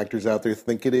aspiring actors out there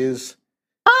think it is?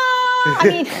 I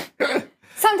mean,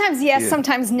 sometimes yes,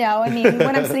 sometimes no. I mean,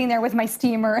 when I'm sitting there with my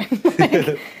steamer and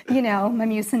like, you know, my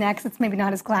Mucinex, it's maybe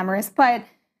not as glamorous. But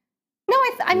no,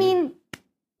 I mean,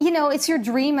 you know, it's your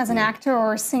dream as an actor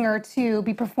or a singer to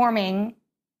be performing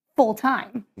full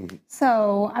time.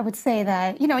 So I would say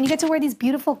that, you know, and you get to wear these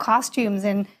beautiful costumes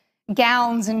and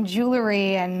gowns and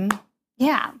jewelry and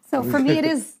so for me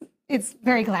it's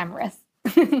very glamorous.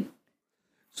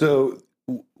 So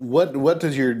what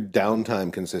does your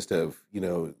downtime consist of? You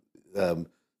know, I'm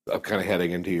kind of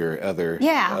heading into your other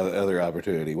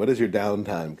opportunity. What does your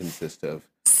downtime consist of?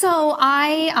 So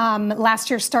I last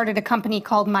year started a company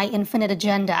called My Infinite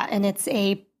Agenda, and it's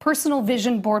a personal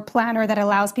vision board planner that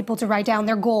allows people to write down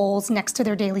their goals next to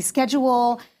their daily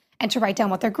schedule and to write down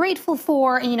what they're grateful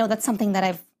for. And, you know, that's something that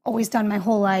I've always done my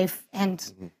whole life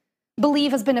and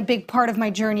believe has been a big part of my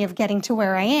journey of getting to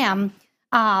where I am.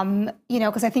 You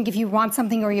know, because I think if you want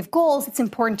something or you have goals, it's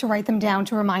important to write them down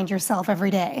to remind yourself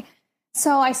every day.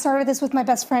 So I started this with my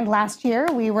best friend last year.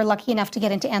 We were lucky enough to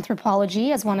get into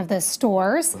Anthropologie as one of the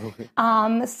stores.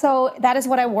 So that is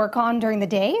what I work on during the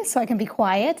day, so I can be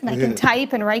quiet and I can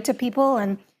type and write to people.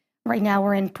 And right now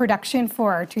we're in production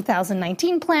for our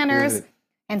 2019 planners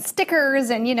and stickers,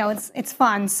 and you know, it's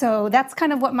fun. So that's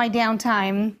kind of what my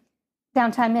downtime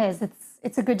is.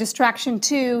 It's a good distraction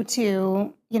too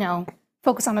to, you know,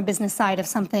 focus on the business side of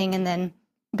something and then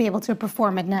be able to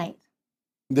perform at night.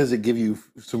 Does it give you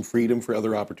some freedom for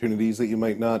other opportunities that you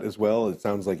might not as well? It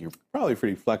sounds like you're probably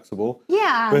pretty flexible.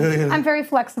 Yeah, I'm very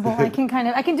flexible. I can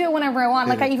do it whenever I want.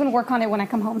 Like I even work on it when I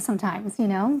come home sometimes, you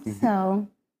know? So,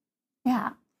 yeah.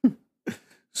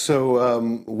 So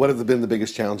what have been the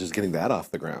biggest challenges getting that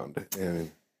off the ground?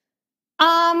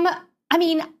 I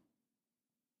mean,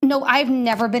 no, I've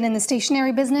never been in the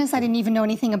stationery business. I didn't even know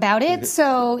anything about it.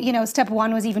 So, you know, step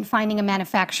one was even finding a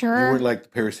manufacturer. You weren't like the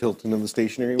Paris Hilton of the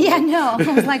stationery world? Yeah, no.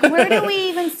 I was like, where do we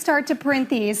even start to print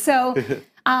these? So,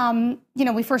 you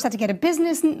know, we first had to get a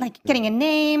business, like getting a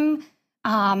name.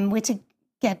 We had to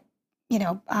get, you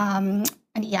know, an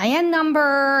EIN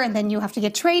number, and then you have to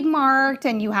get trademarked,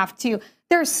 and you have to,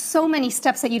 there's so many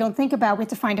steps that you don't think about. We had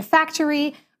to find a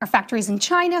factory. Our factory's in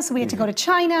China, so we had to go to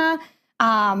China.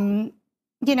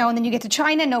 You know, and then you get to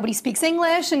China, nobody speaks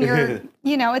English, and you're,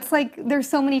 you know, it's like there's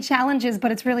so many challenges,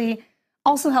 but it's really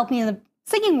also helped me in the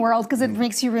singing world because it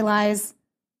makes you realize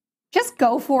just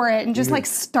go for it and just like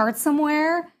start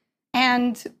somewhere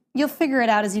and you'll figure it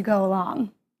out as you go along,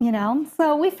 you know?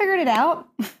 So we figured it out.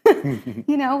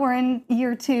 You know, we're in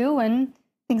year 2 and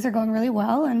things are going really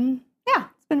well. And yeah,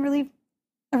 it's been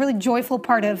a really joyful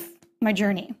part of my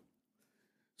journey.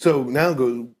 So now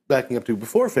backing up to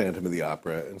before Phantom of the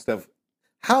Opera and stuff.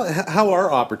 How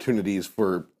are opportunities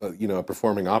for you know, a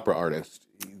performing opera artist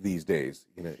these days?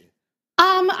 You know,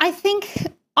 I think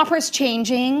opera is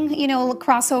changing. You know,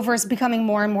 crossover is becoming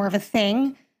more and more of a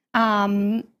thing.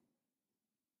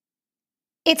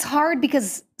 It's hard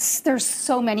because there's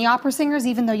so many opera singers,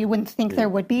 even though you wouldn't think there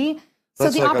would be. So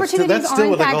that's the like opportunities that's still aren't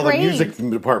what that all great. The music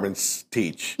departments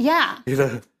teach. Yeah. You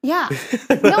know? Yeah.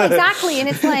 No, exactly. And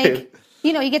it's like,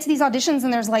 you know, you get to these auditions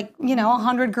and there's like, you know,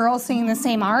 100 girls singing the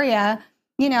same aria.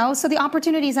 You know, so the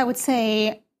opportunities, I would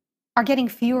say, are getting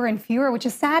fewer and fewer, which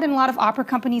is sad. And a lot of opera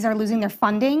companies are losing their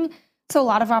funding. So a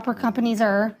lot of opera companies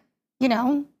are, you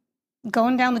know,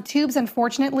 going down the tubes,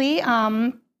 unfortunately.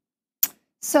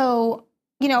 So,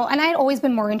 you know, and I'd always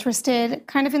been more interested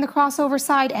kind of in the crossover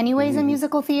side anyways in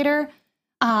musical theater.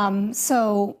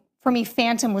 So for me,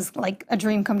 Phantom was like a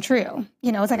dream come true.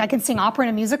 You know, it's like I can sing opera in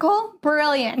a musical.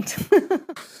 Brilliant.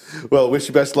 Well, wish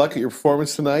you best luck at your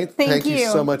performance tonight. Thank you you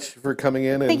so much for coming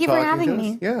in and Thank you for talking having to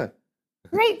me. us. Yeah.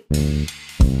 Great.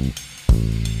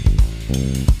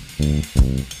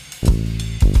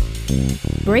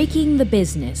 Breaking the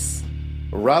business.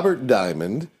 Robert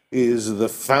Diamond is the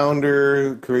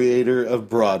founder, creator of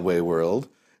Broadway World.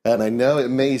 And I know it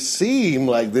may seem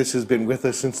like this has been with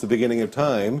us since the beginning of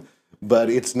time, but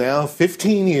it's now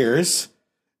 15 years,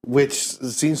 which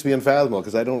seems to be unfathomable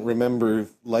because I don't remember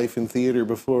life in theater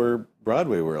before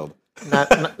Broadway World.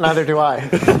 Neither do I.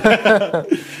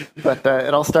 But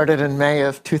it all started in May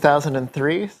of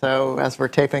 2003. So as we're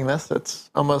taping this, it's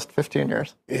almost 15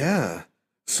 years. Yeah.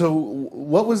 So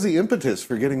what was the impetus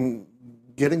for getting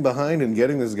behind and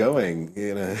getting this going?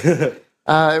 You know?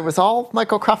 It was all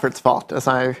Michael Crawford's fault, as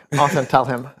I often tell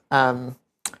him.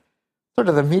 Sort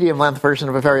of the medium-length version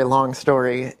of a very long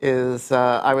story is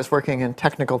I was working in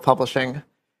technical publishing,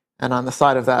 and on the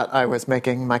side of that, I was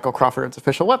making Michael Crawford's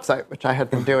official website, which I had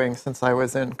been doing since I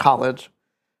was in college,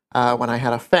 when I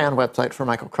had a fan website for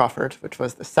Michael Crawford, which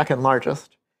was the second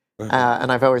largest.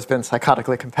 And I've always been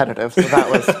psychotically competitive, so that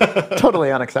was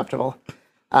totally unacceptable.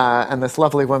 And this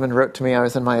lovely woman wrote to me. I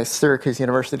was in my Syracuse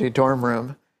University dorm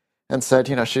room and said,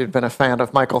 you know, she'd been a fan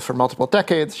of Michael for multiple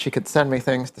decades. She could send me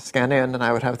things to scan in, and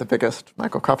I would have the biggest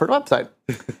Michael Crawford website.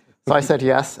 So I said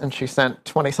yes, and she sent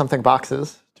 20-something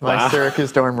boxes to my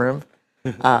Syracuse dorm room.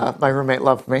 My roommate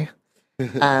loved me.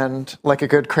 And like a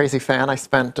good crazy fan, I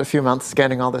spent a few months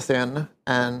scanning all this in.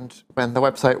 And when the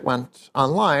website went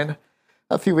online,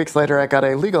 a few weeks later, I got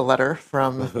a legal letter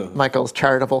from Michael's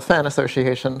Charitable Fan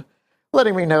Association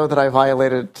letting me know that I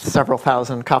violated several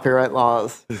thousand copyright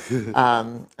laws.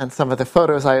 And some of the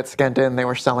photos I had scanned in, they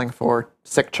were selling for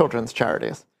sick children's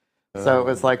charities. So it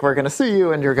was like, we're going to sue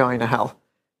you and you're going to hell.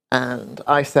 And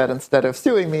I said, instead of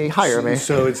suing me, hire me.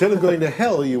 So instead of going to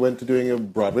hell, you went to doing a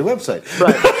Broadway website.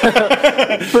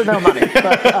 Right. For no money.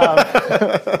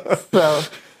 But, so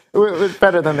it was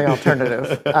better than the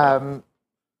alternative.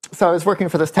 So I was working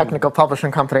for this technical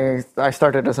publishing company. I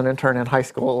started as an intern in high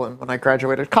school, and when I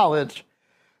graduated college,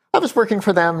 I was working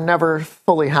for them, never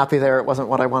fully happy there. It wasn't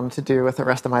what I wanted to do with the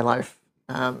rest of my life.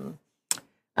 And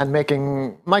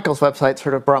making Michael's website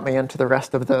sort of brought me into the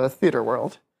rest of the theater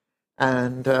world.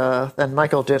 And then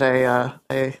Michael did a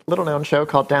little-known show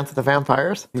called Dance of the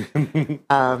Vampires.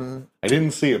 I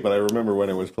didn't see it, but I remember when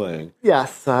it was playing.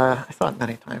 Yes, I saw it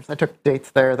many times. I took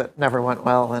dates there that never went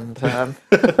well, and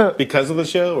because of the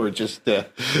show, or just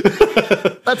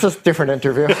that's a different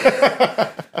interview.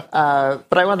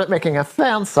 But I wound up making a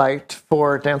fan site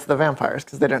for Dance of the Vampires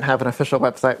because they didn't have an official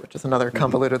website, which is another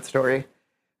convoluted story.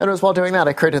 And it was while doing that,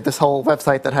 I created this whole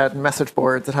website that had message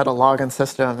boards, it had a login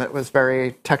system, it was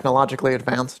very technologically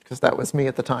advanced because that was me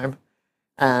at the time.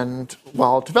 And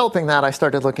while developing that, I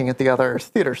started looking at the other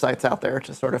theater sites out there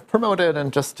to sort of promote it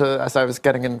and just to, as I was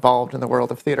getting involved in the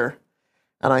world of theater.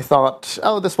 And I thought,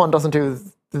 oh, this one doesn't do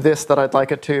this that I'd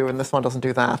like it to, and this one doesn't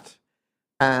do that.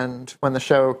 And when the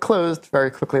show closed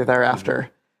very quickly thereafter,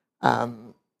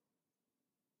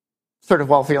 sort of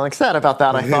while feeling sad about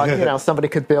that, I thought, you know, somebody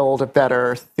could build a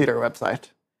better theater website.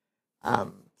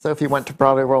 So if you went to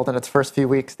Broadway World in its first few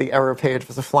weeks, the error page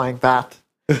was a flying bat.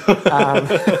 And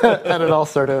it all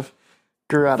sort of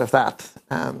grew out of that.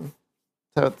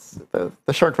 So it's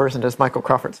the short version is Michael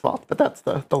Crawford's fault, but that's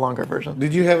the longer version.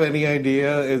 Did you have any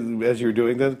idea as you were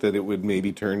doing that it would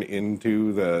maybe turn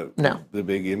into the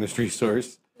big industry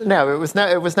source? No, it was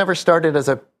never started as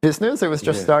a business. It was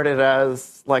just started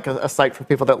as like a site for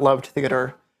people that loved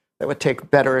theater that would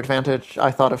take better advantage, I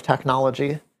thought, of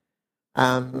technology.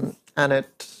 And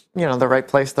it, you know, the right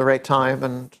place, the right time,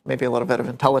 and maybe a little bit of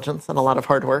intelligence and a lot of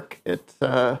hard work. It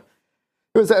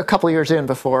was a couple of years in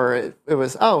before it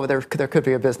was, oh, there could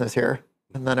be a business here.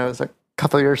 And then it was a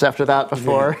couple of years after that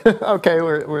before, okay,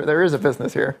 there is a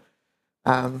business here.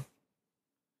 You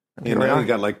know, you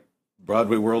got like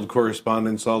Broadway World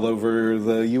correspondents all over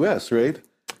the U.S., right?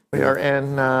 We are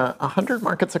in 100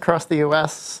 markets across the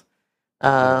U.S.,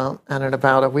 and in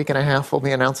about a week and a half, we'll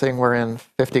be announcing we're in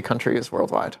 50 countries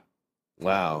worldwide.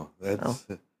 Wow. That's...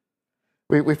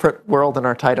 We put world in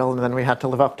our title, and then we had to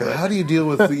live up to it. How do you deal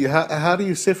with how do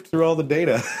you sift through all the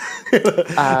data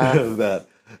of that?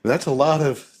 That's a lot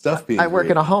of stuff being I work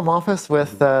in a home office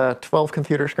with 12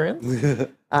 computer screens.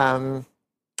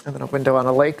 And then a window on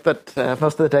a lake, but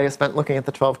most of the day is spent looking at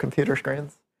the 12 computer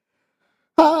screens.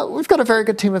 We've got a very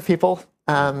good team of people,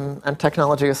 and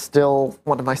technology is still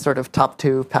one of my sort of top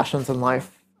two passions in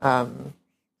life. So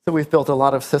we've built a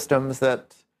lot of systems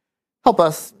that help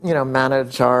us, you know,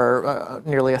 manage our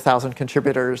nearly 1,000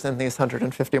 contributors in these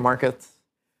 150 markets.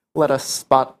 Let us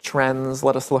spot trends.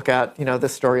 Let us look at, you know,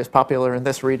 this story is popular in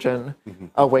this region.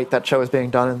 Oh, wait, that show is being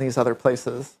done in these other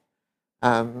places.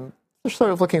 They're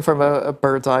sort of looking from a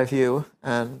bird's eye view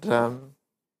and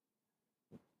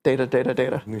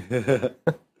data.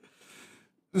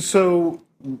 So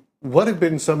what have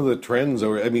been some of the trends?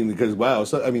 Or I mean, because wow,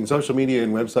 social media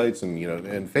and websites and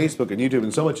and Facebook and YouTube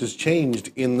and so much has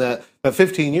changed in that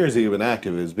 15 years that you've been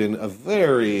active has been a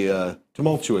very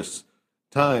tumultuous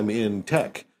time in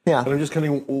tech. Yeah. And I'm just kind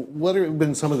of, what have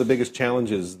been some of the biggest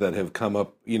challenges that have come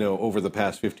up, over the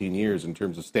past 15 years in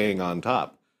terms of staying on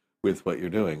top with what you're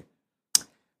doing?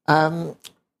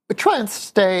 We try and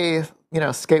stay,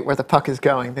 skate where the puck is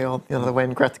going. The old, the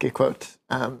Wayne Gretzky quote.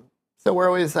 So we're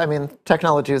always,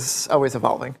 technology is always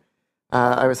evolving.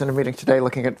 I was in a meeting today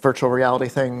looking at virtual reality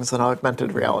things and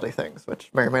augmented reality things,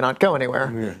 which may or may not go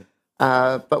anywhere.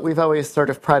 Yeah. But we've always sort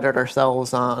of prided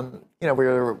ourselves on,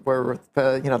 we're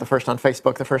the first on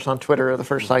Facebook, the first on Twitter, the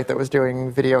first site that was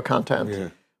doing video content. Yeah.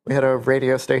 We had a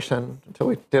radio station until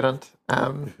we didn't.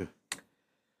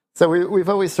 So we've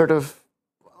always sort of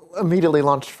immediately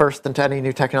launched first into any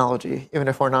new technology, even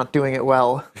if we're not doing it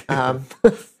well.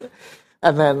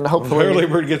 And then hopefully... early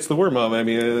bird gets the worm, Mom.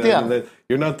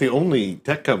 You're not the only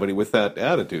tech company with that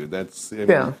attitude. That's... we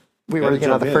were,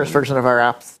 the first version of our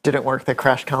apps didn't work. They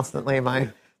crashed constantly. My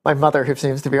mother, who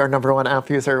seems to be our number one app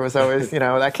user, was always,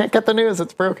 I can't get the news.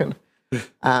 It's broken.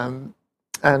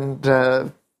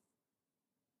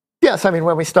 Yes,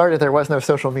 when we started, there was no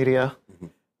social media.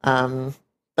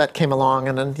 That came along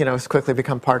and then, has quickly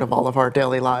become part of all of our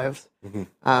daily lives.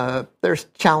 There's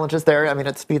challenges there.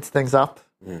 It speeds things up.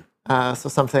 So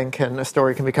a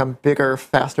story can become bigger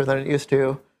faster than it used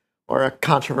to, or a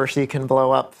controversy can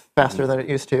blow up faster than it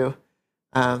used to.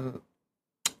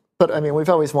 But we've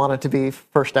always wanted to be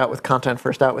first out with content,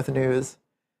 first out with news.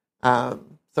 So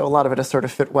a lot of it has sort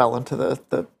of fit well into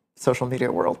the social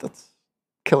media world that's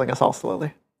killing us all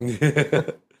slowly.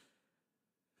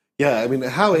 Yeah, like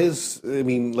I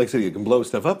said, you can blow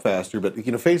stuff up faster, but,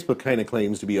 Facebook kind of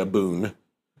claims to be a boon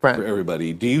for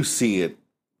everybody. Do you see it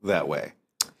that way?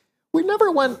 We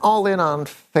never went all in on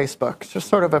Facebook. It's just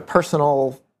sort of a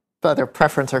personal, either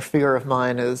preference or fear of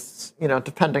mine is,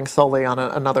 depending solely on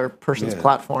another person's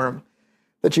platform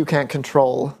that you can't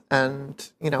control.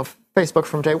 And, Facebook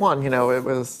from day one, it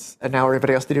was, and now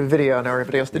everybody has to do video, now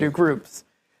everybody has to do groups.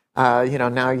 Now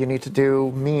you need to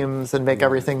do memes and make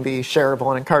everything be shareable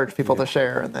and encourage people to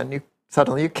share. And then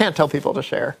suddenly you can't tell people to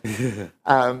share.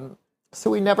 So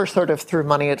we never sort of threw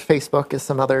money at Facebook as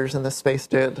some others in this space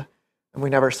did. And we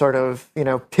never sort of,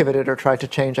 pivoted or tried to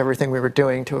change everything we were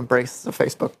doing to embrace the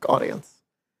Facebook audience.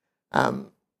 I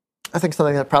think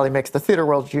something that probably makes the theater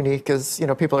world unique is,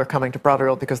 people are coming to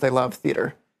Broadway because they love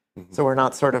theater. So we're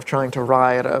not sort of trying to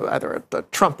ride either a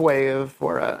Trump wave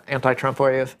or an anti-Trump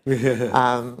wave,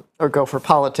 or go for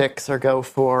politics, or go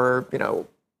for,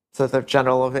 so the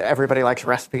general of everybody likes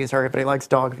recipes or everybody likes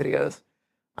dog videos.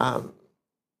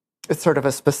 It's sort of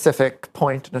a specific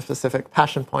point and a specific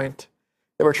passion point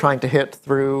that we're trying to hit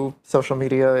through social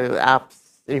media,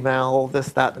 apps, email, this,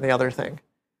 that, and the other thing.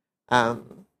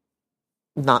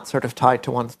 Not sort of tied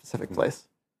to one specific place.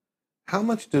 How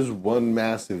much does one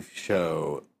massive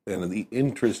show and the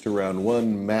interest around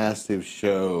one massive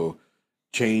show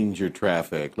change your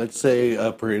traffic? Let's say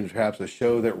perhaps a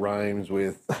show that rhymes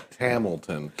with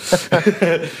Hamilton.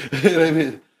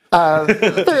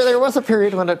 There was a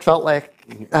period when it felt like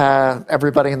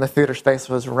everybody in the theater space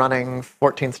was running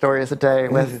 14 stories a day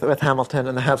with Hamilton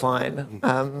in the headline,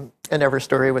 and every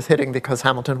story was hitting because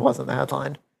Hamilton was in the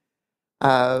headline.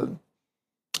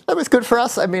 That was good for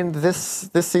us. This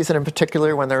season in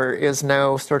particular, when there is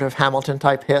no sort of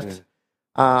Hamilton-type hit,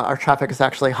 our traffic is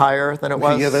actually higher than it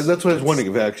was. Yeah, that's what I was wondering,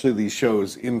 if actually these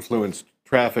shows influenced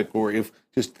traffic or if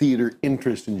just theater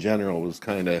interest in general was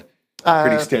kind of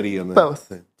pretty steady on the both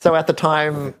thing. So at the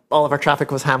time, all of our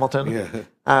traffic was Hamilton,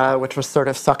 which was sort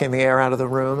of sucking the air out of the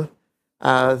room.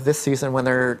 This season, when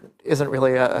there isn't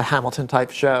really a Hamilton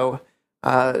type show,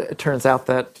 it turns out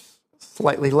that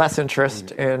slightly less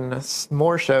interest in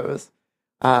more shows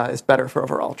is better for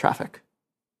overall traffic.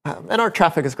 And our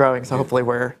traffic is growing, so hopefully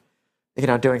we're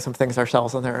doing some things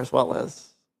ourselves in there as well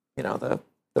as the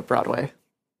Broadway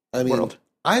world.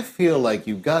 I feel like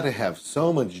you've got to have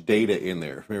so much data in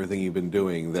there from everything you've been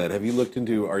doing. That have you looked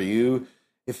into?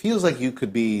 It feels like you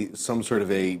could be some sort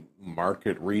of a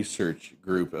market research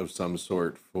group of some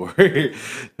sort to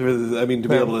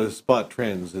be able to spot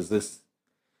trends. Is this?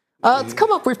 It's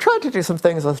come up. We've tried to do some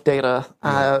things with data.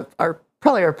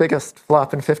 Probably our biggest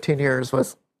flop in 15 years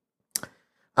was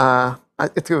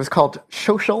it was called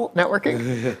social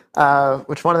networking,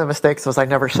 which one of the mistakes was I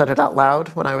never said it out loud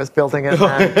when I was building it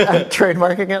and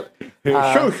trademarking it.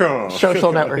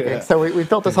 Social networking. Yeah. So we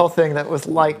built this whole thing that was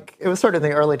it was sort of in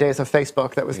the early days of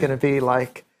Facebook that was going to be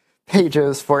like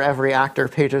pages for every actor,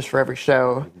 pages for every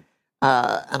show.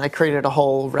 And I created a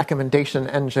whole recommendation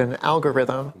engine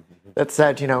algorithm that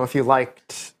said, if you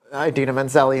liked Idina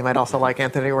Menzel. You might also like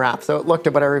Anthony Rapp. So it looked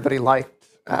at what everybody liked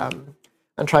and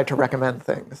tried to recommend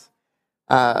things.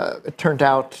 It turned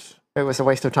out it was a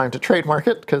waste of time to trademark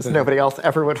it because nobody else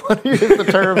ever would want to use the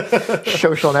term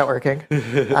social networking.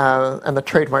 And the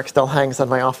trademark still hangs on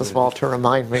my office wall to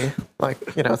remind me,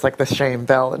 it's like the shame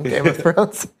bell in Game of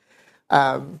Thrones.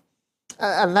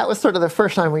 And that was sort of the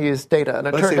first time we used data. And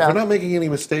it turned out, if we're not making any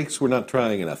mistakes, we're not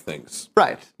trying enough things.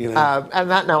 Right. And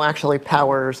that now actually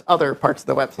powers other parts of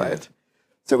the website.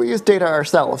 So we use data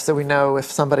ourselves. So we know if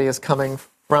somebody is coming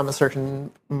from a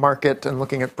certain market and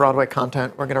looking at Broadway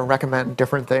content, we're going to recommend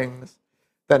different things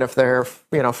than if they're,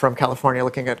 from California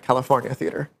looking at California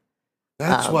theater.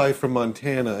 That's why from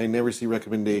Montana, I never see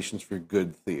recommendations for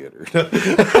good theater.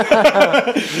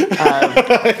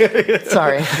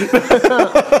 Sorry.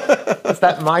 Is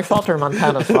that my fault or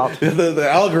Montana's fault? The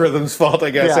algorithm's fault, I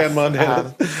guess, and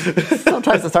Montana.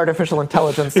 Sometimes it's artificial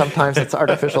intelligence, sometimes it's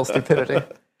artificial stupidity.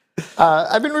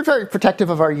 I've been very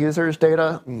protective of our users'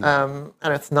 data, and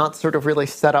it's not sort of really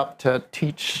set up to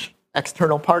teach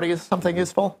external parties something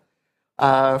useful.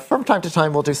 From time to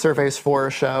time, we'll do surveys for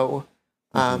a show,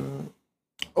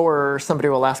 or somebody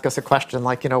will ask us a question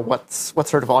like, what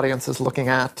sort of audience is looking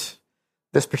at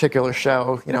this particular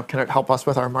show? Can it help us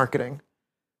with our marketing?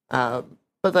 But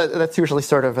that's usually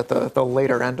sort of at the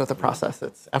later end of the process.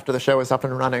 It's after the show is up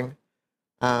and running,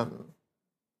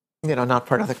 not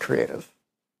part of the creative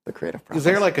process. Is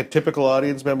there like a typical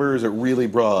audience member, or is it really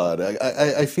broad?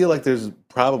 I feel like there's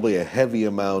probably a heavy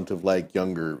amount of like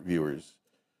younger viewers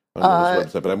on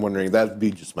this website, but I'm wondering, that'd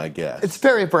be just my guess. It's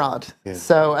very broad. Yeah.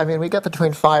 So, we get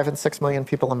between 5 and 6 million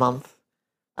people a month.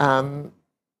 So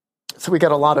we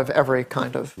get a lot of every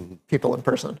kind of people in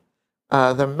person.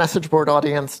 The message board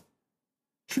audience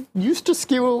used to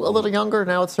skew a little younger.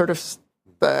 Now it's sort of,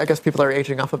 I guess people are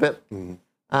aging up a bit.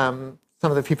 Some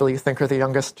of the people you think are the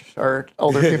youngest are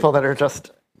older people that are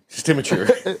just immature.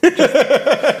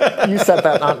 You said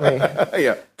that, not me.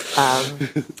 Yeah.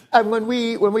 And when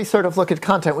we sort of look at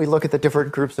content, we look at the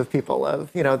different groups of people.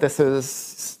 This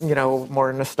is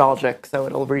more nostalgic, so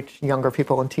it'll reach younger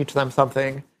people and teach them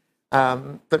something,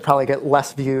 but probably get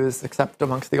less views except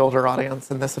amongst the older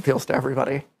audience. And this appeals to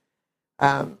everybody.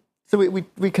 So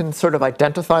we can sort of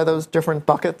identify those different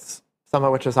buckets. Some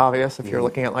of which is obvious if you're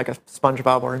looking at like a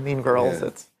SpongeBob or a Mean Girls.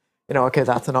 It's okay,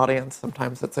 that's an audience.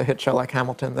 Sometimes it's a hit show like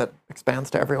Hamilton that expands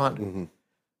to everyone.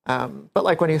 But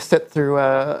like when you sit through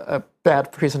a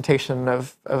bad presentation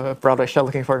of a Broadway show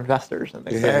looking for investors, and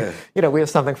they say, we have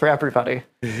something for everybody.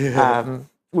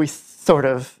 We sort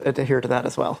of adhere to that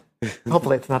as well.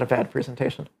 Hopefully, it's not a bad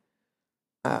presentation.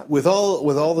 With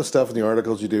all the stuff in the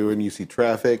articles you do, and you see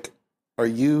traffic, are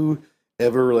you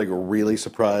ever like really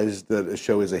surprised that a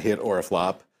show is a hit or a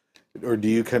flop? Or do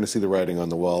you kind of see the writing on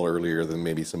the wall earlier than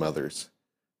maybe some others?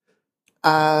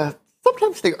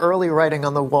 Sometimes the early writing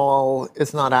on the wall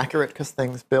is not accurate because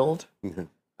things build.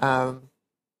 I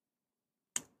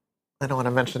don't want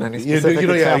to mention any specific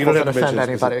examples and offend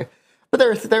anybody. But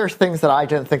there are things that I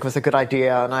didn't think was a good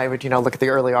idea, and I would look at the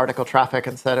early article traffic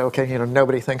and said, okay,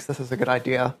 nobody thinks this is a good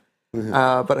idea.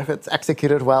 But if it's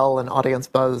executed well and audience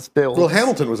buzz builds... Well,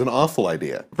 Hamilton was an awful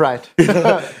idea. Right.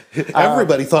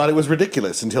 Everybody thought it was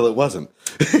ridiculous until it wasn't.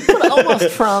 But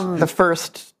almost from the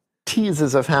first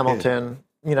teases of Hamilton,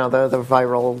 the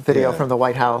viral video from the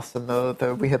White House, and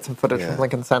we had some footage from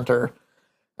Lincoln Center.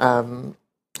 And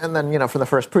then, from the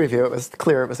first preview, it was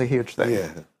clear it was a huge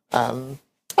thing.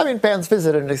 Band's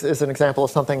Visit is an example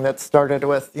of something that started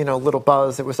with, little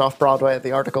buzz. It was off-Broadway.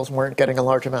 The articles weren't getting a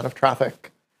large amount of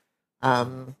traffic.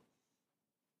 And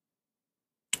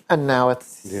now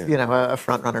it's, a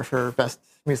front runner for Best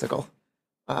Musical.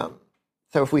 So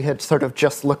if we had sort of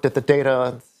just looked at the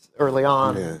data early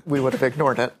on, we would have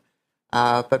ignored it.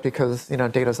 But because,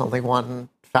 data is only one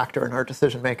factor in our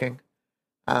decision making,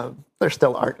 there's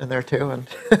still art in there too. And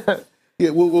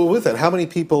well, with that, how many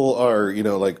people are, do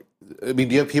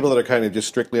you have people that are kind of just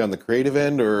strictly on the creative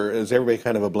end, or is everybody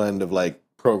kind of a blend of like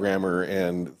programmer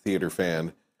and theater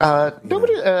fan?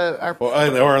 Nobody. Or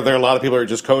are there a lot of people who are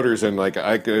just coders and like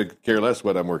I could care less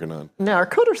what I'm working on? No, our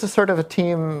coders is sort of a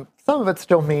team. Some of it's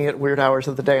still me at weird hours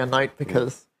of the day and night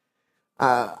because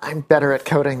I'm better at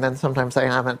coding than sometimes I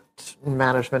am at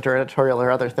management or editorial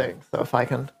or other things. So if I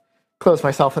can close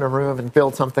myself in a room and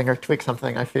build something or tweak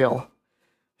something, I feel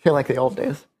like the old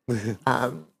days.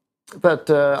 But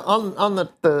on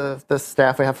the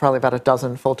staff, we have probably about a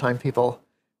dozen full-time people.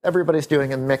 Everybody's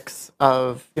doing a mix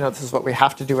of, this is what we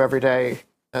have to do every day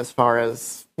as far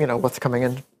as, what's coming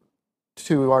in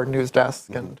to our news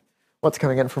desk and what's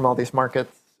coming in from all these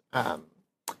markets. And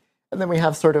then we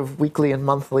have sort of weekly and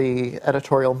monthly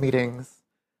editorial meetings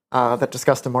that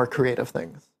discuss the more creative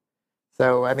things.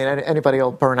 So, I mean, anybody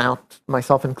will burn out,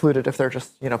 myself included, if they're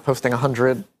just, posting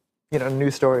 100,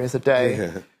 news stories a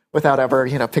day without ever,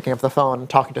 picking up the phone,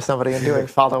 talking to somebody and doing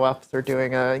follow-ups or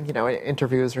doing,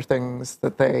 interviews or things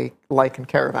that they like and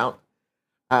care about.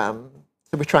 So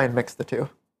we try and mix the two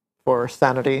for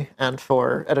sanity and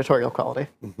for editorial quality.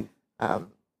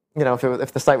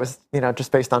 If the site was,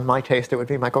 just based on my taste, it would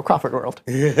be Michael Crawford World,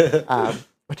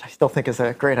 which I still think is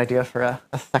a great idea for a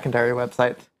secondary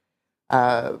website.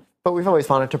 But we've always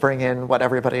wanted to bring in what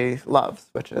everybody loves,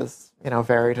 which is,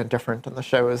 varied and different. And the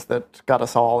shows that got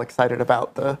us all excited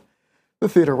about the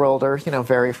theater world are,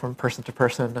 vary from person to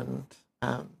person.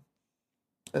 And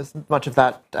as much of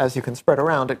that as you can spread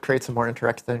around, it creates a more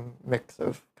interesting mix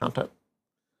of content.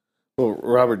 Well,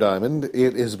 Robert Diamond,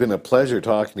 it has been a pleasure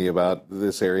talking to you about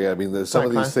this area. I mean, some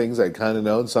of these things I'd kind of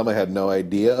known, some I had no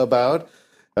idea about.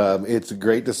 It's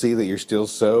great to see that you're still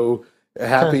so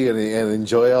happy and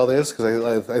enjoy all this,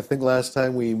 because I think last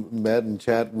time we met and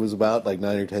chat was about like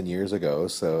 9 or 10 years ago.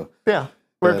 So yeah,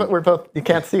 we're both. You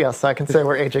can't see us, so I can say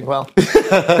we're aging well.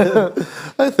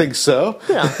 I think so.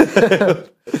 Yeah,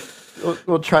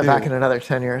 we'll try back in another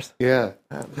 10 years. Yeah.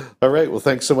 All right. Well,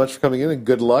 thanks so much for coming in, and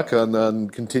good luck on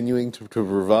continuing to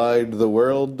provide the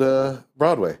world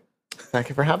Broadway. Thank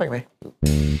you for having me.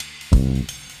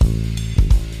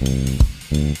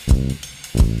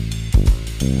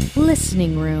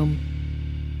 Listening Room.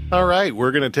 All right,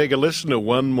 we're going to take a listen to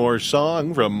one more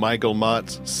song from Michael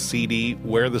Mott's CD,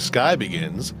 Where the Sky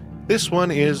Begins. This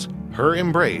one is Her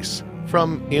Embrace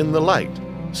from In the Light,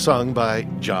 sung by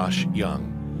Josh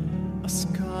Young. A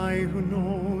sky who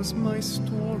knows my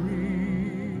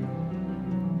story,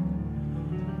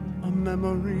 a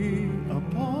memory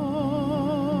above,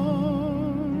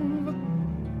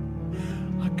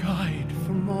 a guide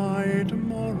for my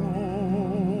tomorrow,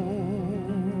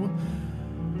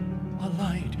 a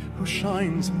light who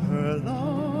shines her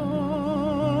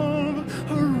love,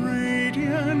 her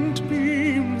radiant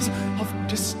beams of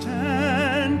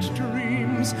distant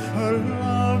dreams, her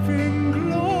loving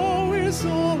glow is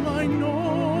all I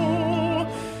know.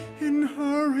 In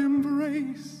her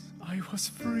embrace I was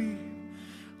free,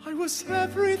 I was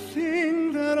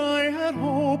everything that I had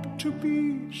hoped to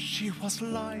be. She was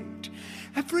light,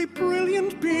 every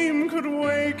brilliant beam could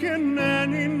waken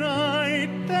any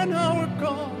night. Then our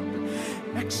God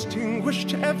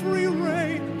extinguished every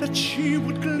ray that she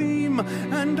would gleam,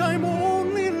 and I'm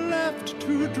only left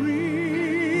to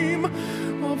dream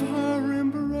of her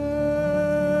embrace.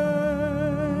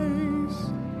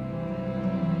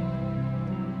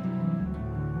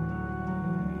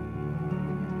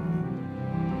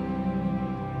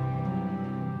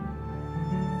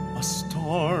 A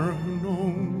star who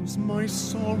knows my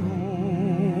sorrow,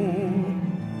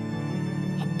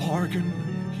 a bargain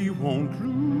he won't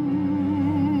lose,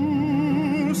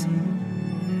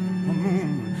 a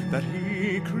moon that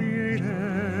he created,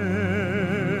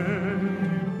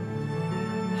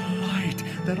 a light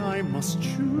that I must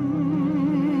choose,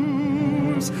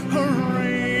 her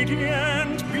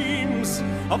radiant beams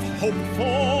of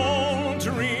hopeful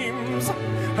dreams,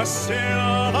 her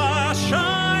silver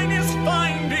shine is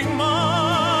finding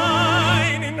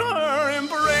mine. In her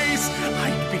embrace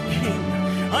I'd be king,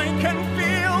 I can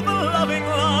feel the loving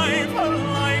life her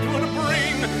light would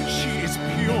bring. She is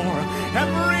pure,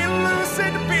 every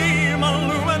lucid beam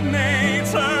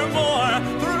illuminates her more.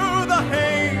 Through the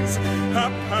haze,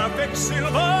 her perfect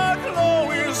silver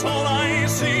glow is all I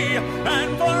see,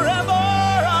 and forever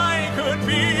I could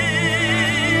be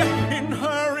in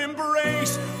her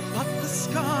embrace. But the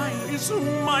sky is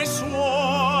whom I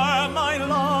swore my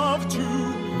love to,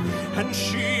 and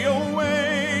she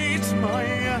awaits my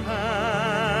hand.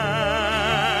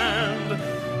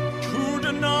 To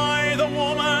deny the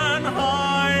woman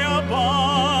high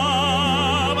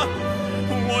above,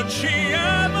 would she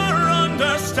ever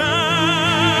understand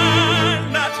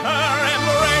that her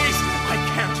embrace I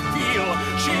can't feel?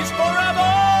 She's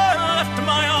forever left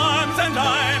my arms, and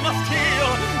I must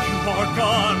heal. You are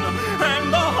gone, and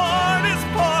the hardest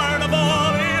part of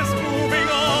all is moving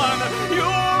on.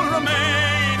 You'll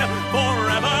remain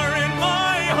forever in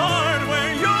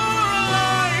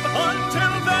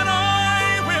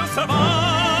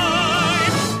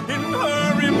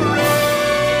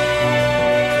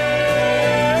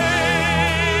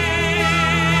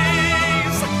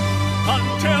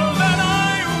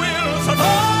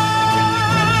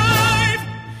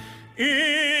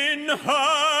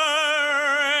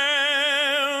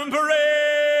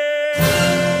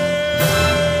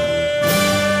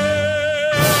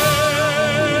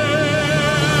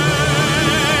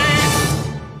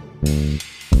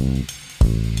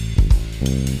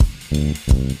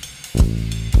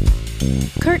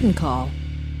Curtain Call.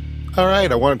 All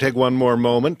right, I want to take one more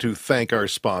moment to thank our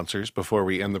sponsors before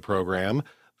we end the program.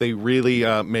 They really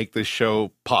make this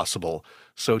show possible,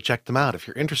 so check them out if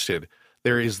you're interested.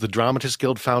 There is the Dramatists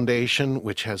Guild Foundation,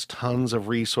 which has tons of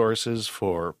resources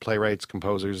for playwrights,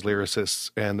 composers, lyricists,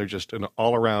 and they're just an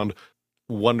all-around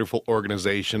wonderful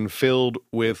organization filled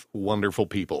with wonderful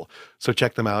people. So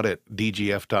check them out at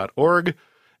dgf.org.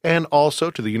 And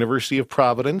also to the University of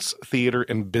Providence Theater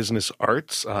and Business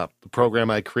Arts, the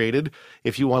program I created.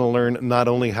 If you want to learn not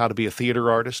only how to be a theater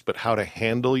artist, but how to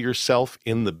handle yourself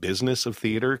in the business of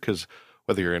theater, because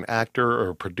whether you're an actor or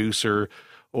a producer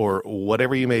or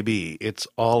whatever you may be, it's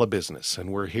all a business.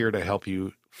 And we're here to help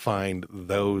you find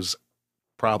those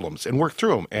problems and work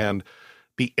through them and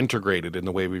be integrated in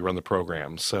the way we run the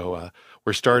program. So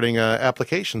we're starting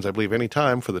applications, I believe,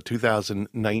 anytime for the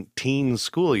 2019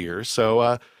 school year.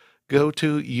 So go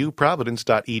to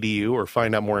uprovidence.edu or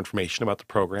find out more information about the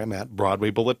program at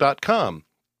broadwaybullet.com.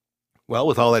 Well,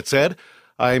 with all that said,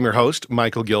 I am your host,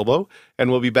 Michael Gilbo,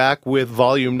 and we'll be back with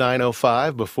Volume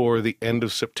 905 before the end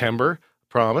of September,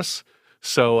 promise.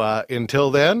 So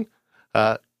until then,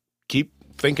 keep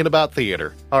thinking about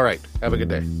theater. All right, have a good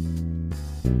day.